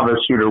a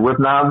novice shooter with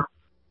nods.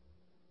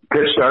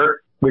 Pitch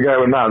start, the guy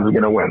with nods is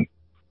going to win.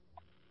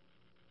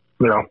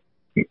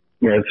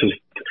 It's just,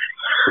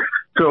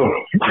 so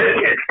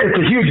it's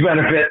a huge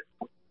benefit.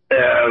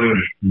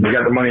 You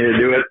got the money to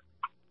do it.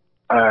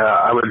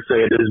 I would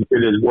say it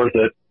is worth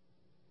it,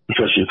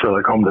 especially for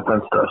like home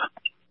defense stuff.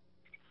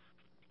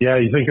 Yeah,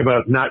 you think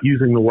about not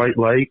using the white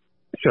light,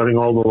 shutting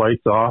all the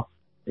lights off.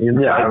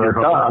 Yeah,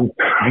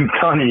 I'm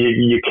telling you,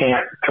 you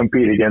can't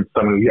compete against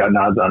someone who's got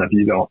nods on if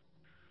you don't.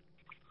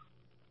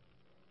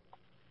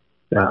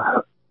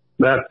 Yeah,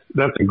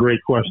 that's a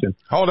great question.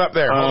 Hold up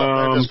there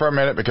just for a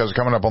minute, because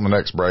coming up on the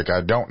next break, I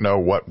don't know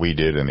what we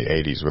did in the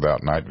 80s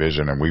without night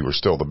vision, and we were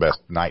still the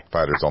best night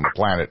fighters on the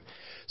planet.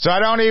 So I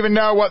don't even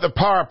know what the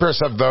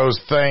purpose of those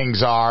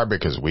things are,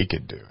 because we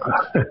could do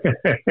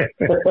it.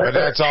 But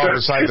that's all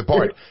beside the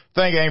point.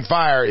 Think Aim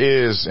Fire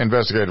is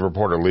investigative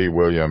reporter Lee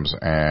Williams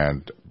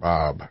and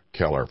Bob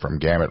Keller from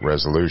Gamut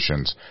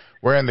Resolutions.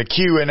 We're in the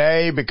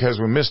Q&A because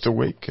we missed a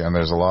week, and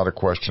there's a lot of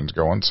questions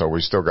going, so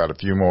we still got a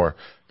few more.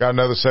 Got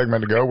another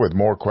segment to go with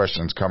more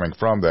questions coming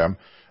from them.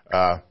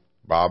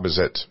 Bob is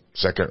at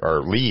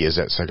Lee is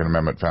at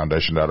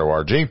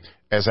secondamendmentfoundation.org,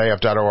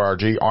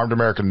 SAF.org, Armed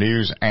American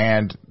News,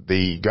 and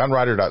the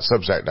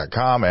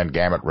gunwriter.substack.com and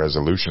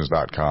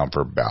gamutresolutions.com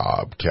for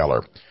Bob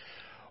Keller.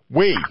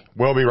 We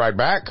will be right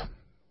back.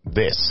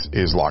 This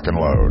is Lock and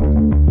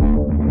Load.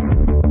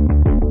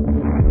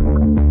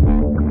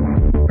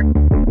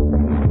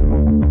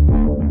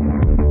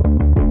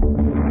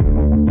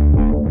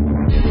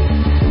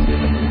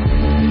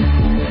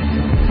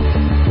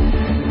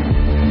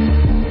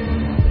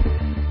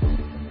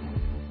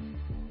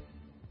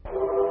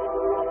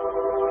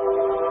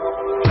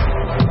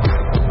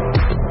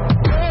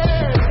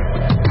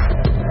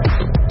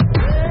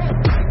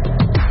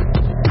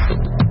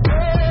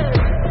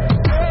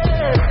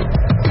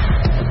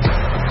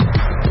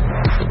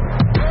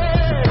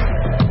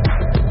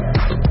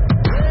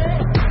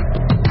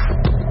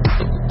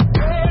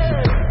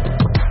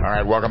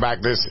 Welcome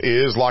back. This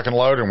is Lock and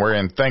Load, and we're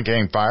in Think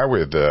Aim Fire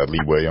with Lee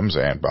Williams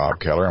and Bob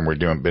Keller, and we've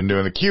been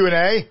doing the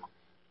Q&A.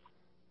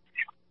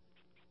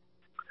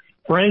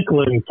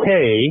 Franklin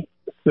K.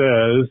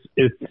 says,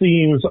 it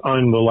seems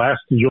I'm the last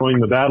to join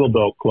the Battle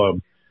Belt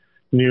Club.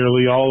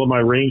 Nearly all of my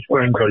range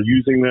friends are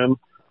using them.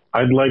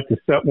 I'd like to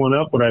set one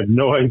up, but I have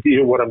no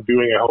idea what I'm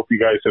doing. I hope you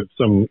guys have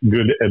some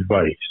good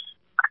advice.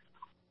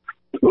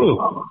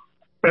 Ooh,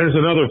 there's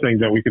another thing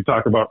that we could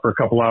talk about for a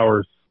couple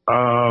hours.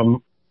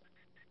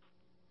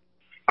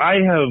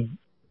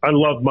 I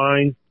love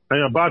mine. I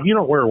know, Bob, you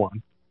don't wear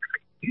one.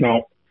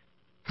 No.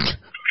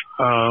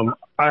 I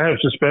have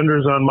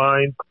suspenders on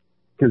mine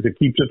because it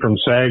keeps it from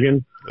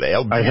sagging.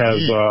 I have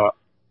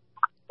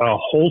a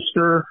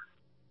holster,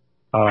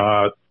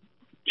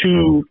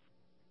 two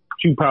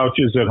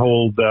pouches that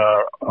hold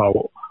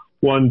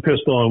one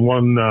pistol and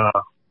one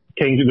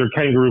they're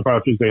kangaroo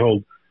pouches. They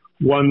hold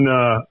one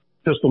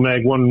pistol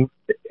mag, one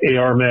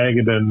AR mag,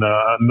 and then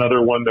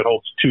another one that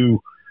holds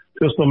two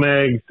pistol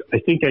mags. I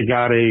think I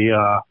got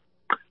a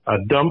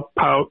dump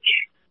pouch,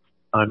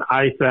 an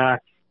ISAC,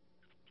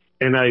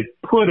 and I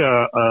put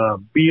a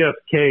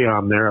BSK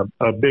on there,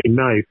 a big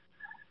knife.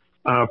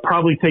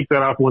 Probably take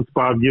that off once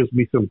Bob gives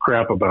me some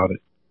crap about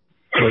it.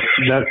 But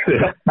that's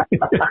it.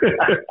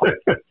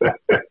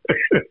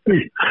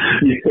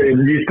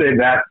 you say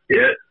that's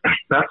it?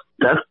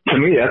 That's to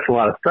me, that's a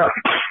lot of stuff.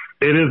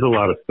 It is a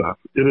lot of stuff.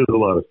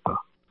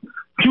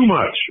 Too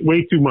much,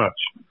 way too much.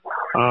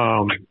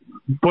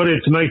 But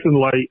it's nice and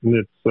light, and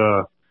it's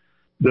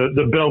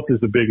the belt is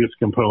the biggest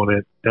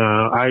component.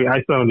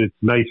 I found it's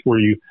nice where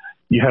you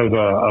have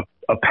a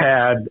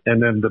pad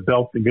and then the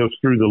belt that goes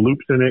through the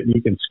loops in it, and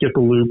you can skip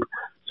a loop,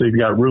 so you've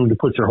got room to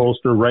put your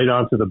holster right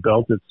onto the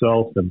belt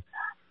itself. And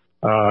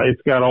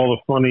It's got all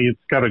the funny.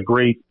 It's got a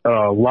great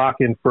lock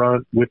in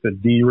front with a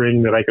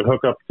D-ring that I can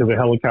hook up to the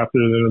helicopter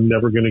that I'm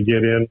never going to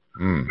get in.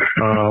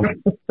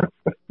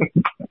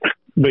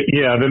 But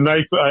yeah, the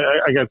knife.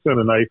 I got sent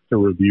a knife to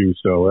review,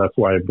 so that's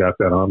why I've got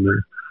that on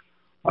there.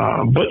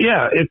 But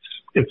yeah,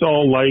 it's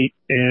all light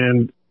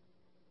and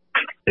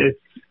it's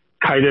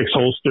Kydex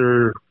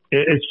holster.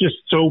 It's just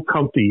so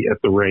comfy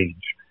at the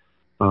range.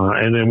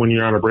 And then when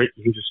you're on a break,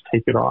 you can just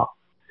take it off.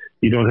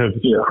 You don't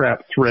have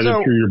crap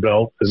threaded through your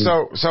belt.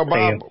 So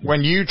Bob,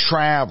 when you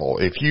travel,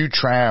 if you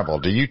travel,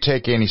 do you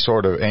take any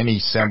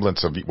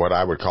semblance of what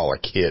I would call a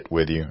kit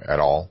with you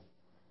at all?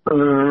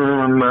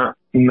 No,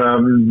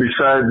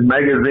 besides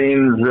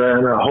magazines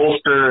and a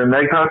holster and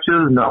mag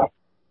pouches, no.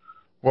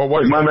 Well,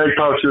 what my mag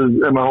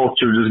pouches and my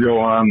holster just go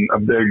on a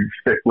big,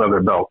 thick leather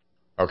belt.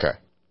 Okay.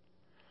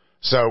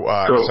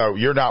 So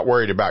you're not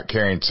worried about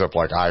carrying stuff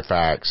like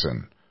IFACs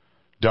and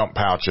dump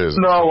pouches?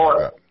 No,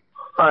 like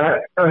I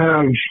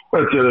have,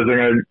 that's the other thing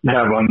I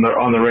have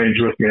on the range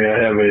with me.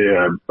 I have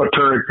a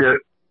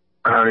tourniquet.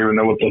 I don't even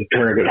know what the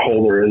tourniquet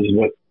holder is,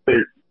 but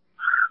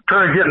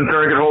tourniquet and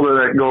tourniquet holder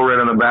that go right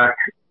on the back,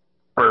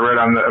 or right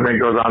on it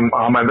goes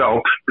on my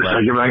belt, just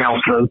like everything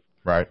else does.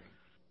 Right.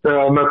 That's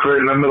right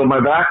in the middle of my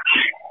back.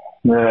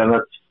 Yeah,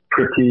 that's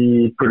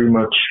pretty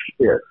much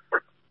it.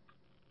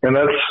 And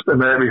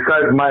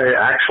besides my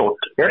actual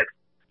kit,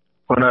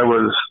 when I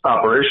was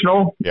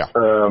operational,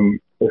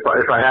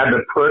 if I had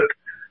to put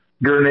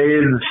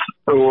grenades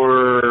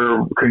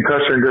or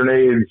concussion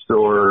grenades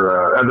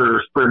or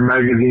other spring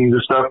magazines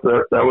or stuff,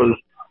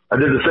 I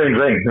did the same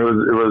thing.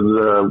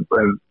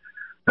 And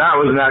that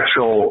was an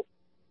actual,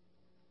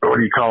 what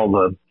do you call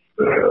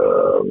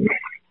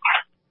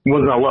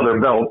wasn't a leather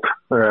belt.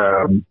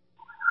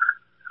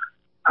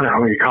 I don't know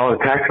what you call it,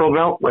 a tactile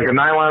belt, like a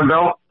nylon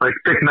belt, like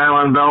thick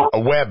nylon belt. A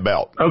web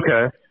belt.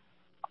 Okay.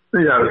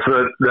 Yeah, so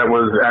that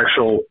was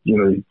actual,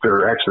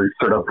 they're actually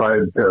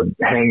certified to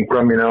hang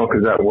from,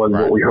 because that was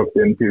what we hooked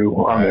into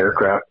on the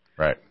aircraft.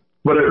 Right.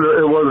 But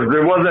there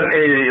wasn't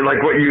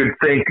like what you'd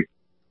think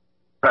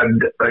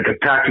like a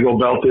tactical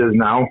belt is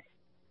now.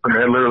 I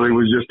mean, it literally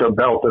was just a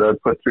belt that I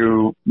put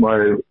through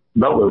my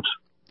belt loops,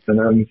 and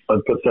then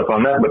I'd put stuff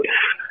on that. But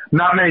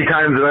not many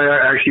times did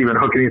I actually even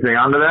hook anything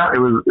onto that. It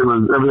was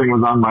everything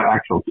was on my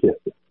actual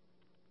kit.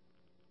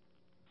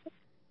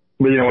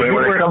 But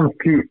when it comes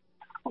to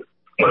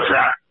what's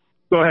that?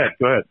 Go ahead.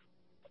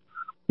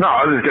 No,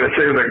 I was just going to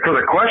say for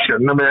the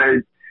question. I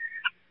mean,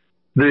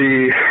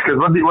 because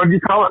what do you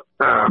call it?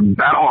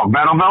 Battle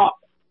belt.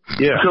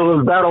 Yeah. So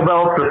those battle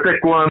belts, the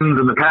thick ones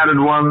and the padded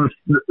ones,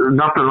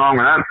 nothing wrong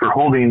with that for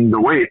holding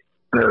the weight.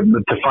 But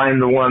to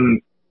find the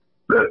one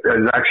that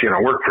is actually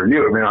going to work for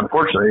you. I mean,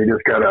 unfortunately, you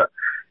just gotta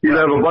either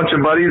have a bunch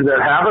of buddies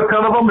that have a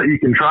ton of them that you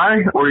can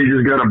try, or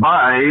you just gotta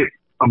buy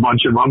a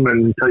bunch of them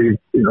until you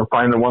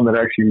find the one that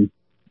actually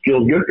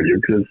feels good for you,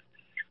 because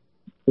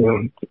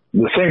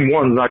the same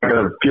one's not going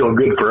to feel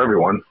good for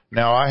everyone.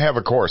 Now, I have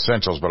a Core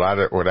Essentials, but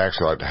I would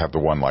actually like to have the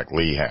one like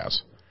Lee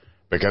has,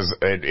 because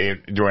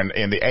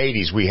in the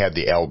 80s we had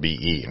the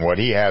LBE, and what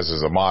he has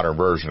is a modern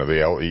version of the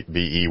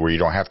LBE where you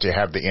don't have to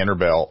have the inner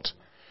belt,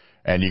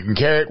 and you can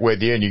carry it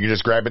with you, and you can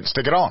just grab it and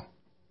stick it on.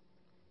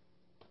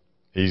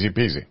 Easy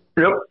peasy.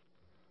 Yep.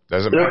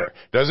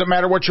 Doesn't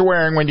matter what you're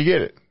wearing when you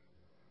get it.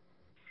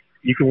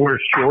 You can wear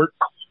shorts.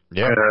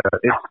 Yeah.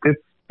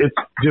 It's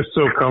just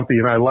so comfy,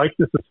 and I like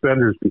the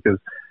suspenders because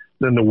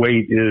then the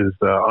weight is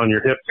on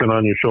your hips and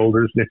on your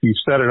shoulders, and if you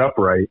set it up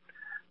right,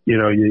 you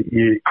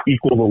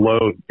equal the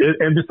load.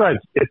 And besides,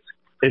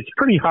 it's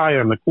pretty high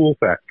on the cool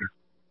factor.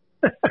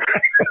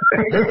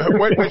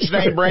 Which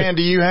name brand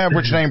do you have?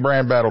 Which name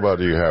brand battle belt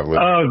do you have?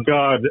 Oh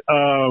God,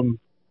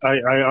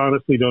 I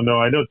honestly don't know.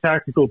 I know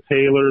Tactical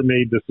Tailor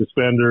made the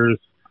suspenders.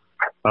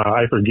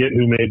 I forget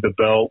who made the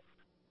belt.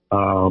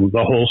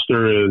 The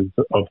holster is,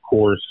 of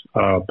course,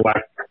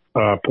 Black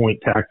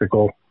Point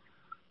Tactical.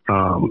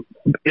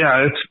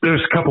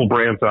 There's a couple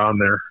brands on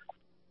there.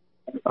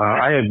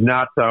 I have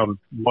not found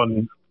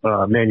one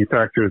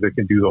manufacturer that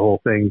can do the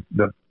whole thing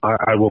that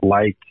I will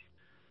like.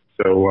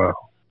 So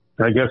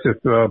I guess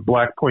if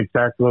Black Point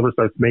Tactical ever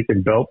starts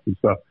making belts and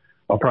stuff,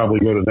 I'll probably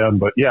go to them.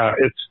 But yeah,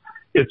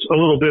 it's a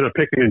little bit of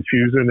picking and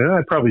choosing, and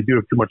I probably do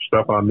have too much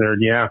stuff on there.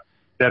 And yeah,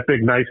 that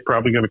big knife's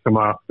probably going to come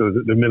off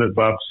the minute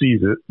Bob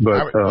sees it.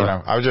 But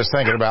I was just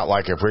thinking about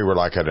like if we were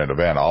like at an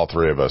event, all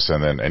three of us,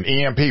 and then an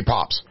EMP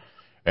pops,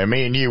 and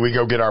me and you, we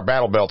go get our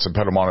battle belts and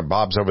put them on, and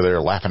Bob's over there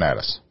laughing at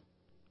us.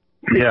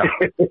 Yeah.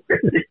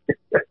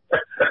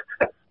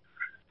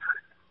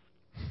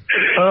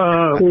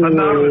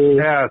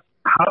 Anonymous asks,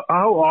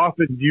 how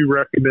often do you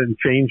recommend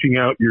changing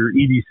out your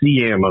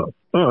EDC ammo?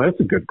 Oh, that's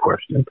a good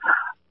question.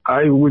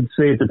 I would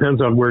say it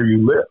depends on where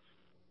you live.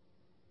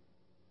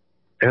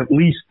 At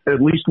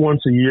least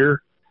once a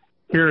year.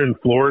 Here in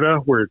Florida,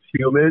 where it's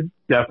humid,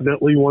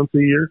 definitely once a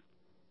year.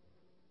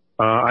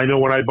 I know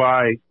when I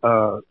buy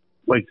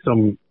like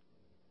some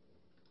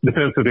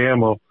defensive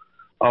ammo,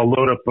 I'll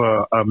load up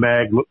a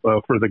mag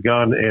for the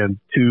gun and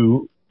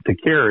two to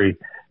carry,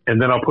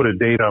 and then I'll put a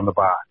date on the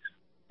box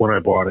when I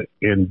bought it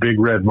in big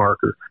red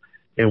marker.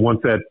 And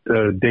once that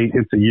date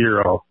hits a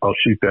year, I'll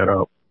shoot that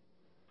up.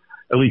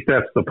 At least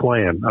that's the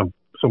plan. I'm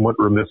somewhat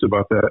remiss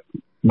about that.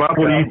 Bob,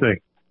 what do you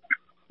think?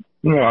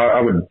 No,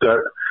 I would.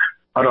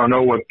 I don't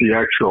know what the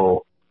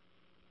actual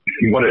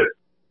what it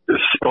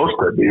is supposed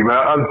to be, but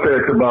I'd say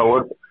it's about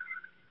what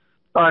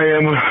I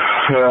am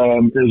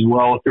as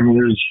well. I mean,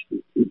 there's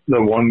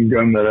the one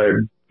gun that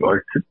I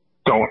like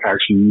don't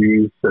actually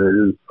use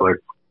that is like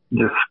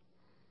just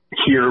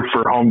here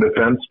for home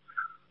defense.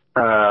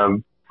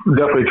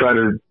 Definitely try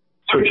to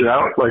switch it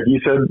out, like you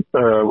said,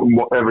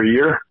 every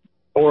year,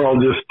 or I'll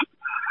just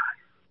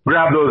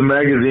grab those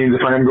magazines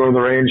if I am going to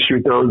the range,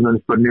 shoot those, and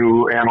then put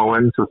new ammo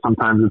in. So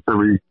sometimes it's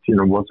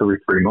once every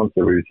 3 months.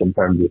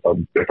 Sometimes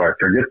if I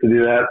forget to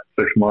do that,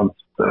 6 months.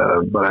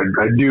 But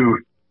I do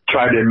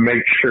try to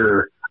make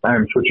sure I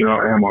am switching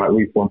out ammo at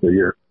least once a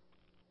year.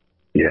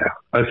 Yeah,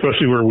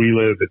 especially where we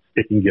live,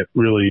 it can get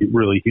really,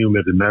 really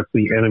humid, and that's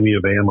the enemy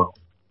of ammo.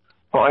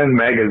 Well, and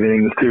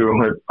magazines too.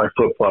 I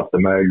flip-flop the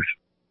mags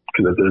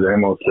because if there's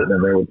ammo sitting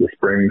in there with the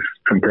springs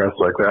compressed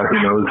like that,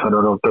 who knows? I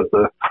don't know if that's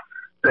a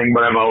thing,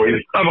 but I've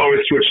always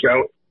switched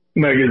out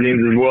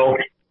magazines as well.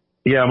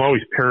 Yeah, I'm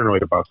always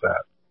paranoid about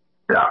that.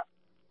 Yeah.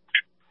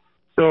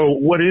 So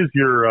what is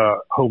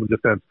your home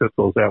defense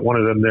pistol? Is that one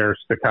of them there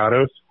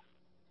staccatos?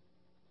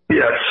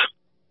 Yes.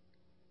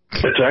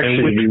 It's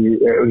actually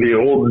the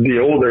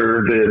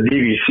older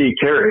DVC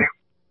carry.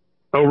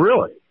 Oh,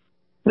 really?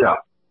 Yeah.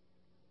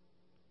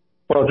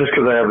 Well, just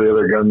because I have the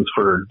other guns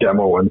for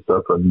demo and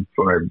stuff, and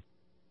when I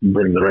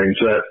bring the range,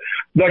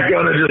 that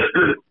gun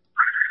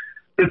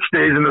it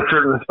stays in a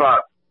certain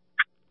spot,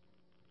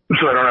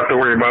 so I don't have to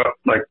worry about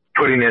like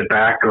putting it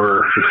back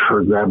or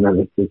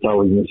grabbing it. It's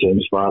always in the same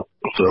spot.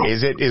 So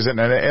is it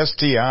an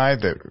STI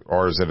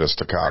or is it a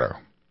staccato?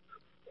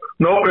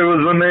 No, it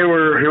was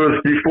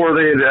before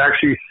they had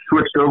actually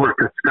switched over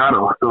to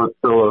staccato, so it's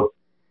still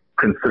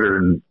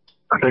considered.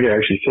 I think it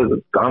actually says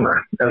it's on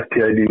there,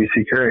 STI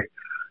DVC carry.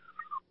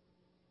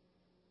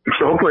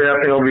 So hopefully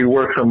that thing will be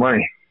worth some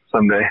money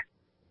someday.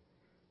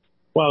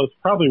 Well, it's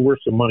probably worth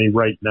some money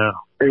right now.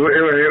 It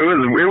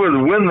was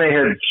when they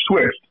had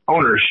switched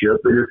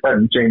ownership. They just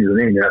hadn't changed the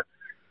name yet.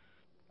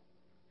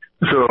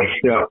 So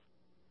yeah,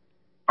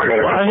 I got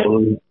a couple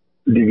of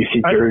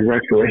DVC carries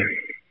actually.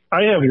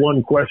 I have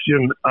one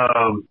question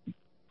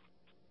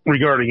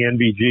regarding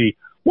NVG.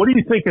 What do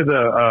you think of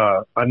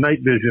the a night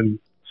vision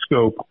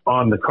scope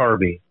on the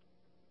carbine?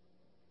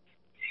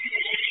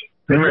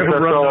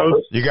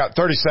 You got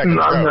 30 seconds.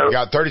 Go. You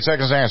got 30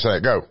 seconds to answer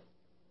that. Go.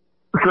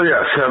 So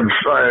yes,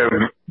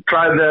 I've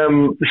tried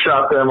them,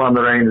 shot them on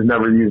the range,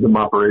 never used them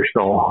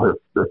operational.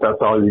 If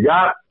that's all you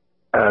got,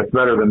 it's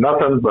better than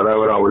nothing. But I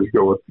would always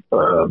go with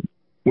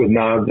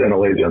nods and a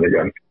laser on the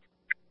gun.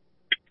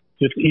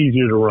 Just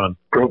easier to run.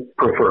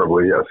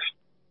 Preferably, yes.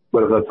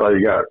 But if that's all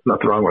you got,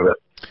 nothing wrong with it.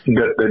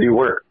 They do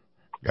work.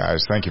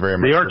 Guys, thank you very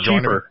much. They are for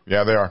joining cheaper. Me.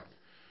 Yeah, they are.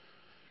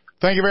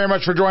 Thank you very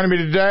much for joining me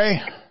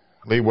today.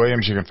 Lee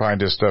Williams, you can find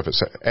his stuff at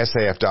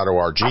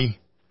saf.org,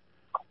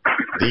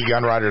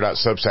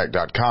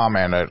 thegunwriter.substack.com,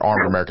 and at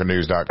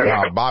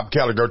armedamericannews.com. Bob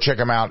Keller, go check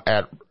him out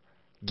at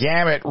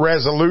Gamut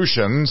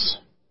Resolutions.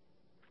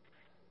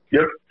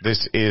 Yep.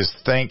 This is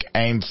Think,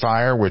 Aim,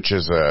 Fire, which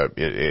is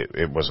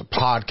it was a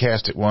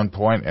podcast at one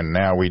point, and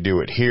now we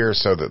do it here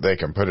so that they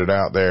can put it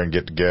out there and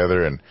get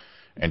together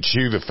and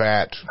chew the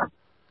fat,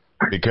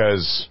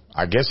 because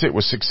I guess it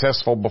was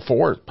successful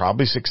before. It's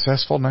probably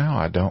successful now.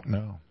 I don't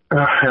know.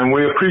 And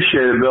we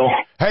appreciate it, Bill.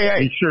 Hey.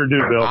 We sure do,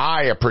 Bill.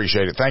 I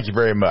appreciate it. Thank you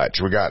very much.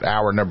 We got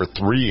hour number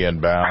 3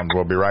 inbound.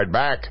 We'll be right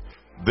back.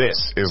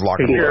 This is Lock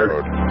and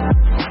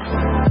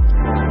Load.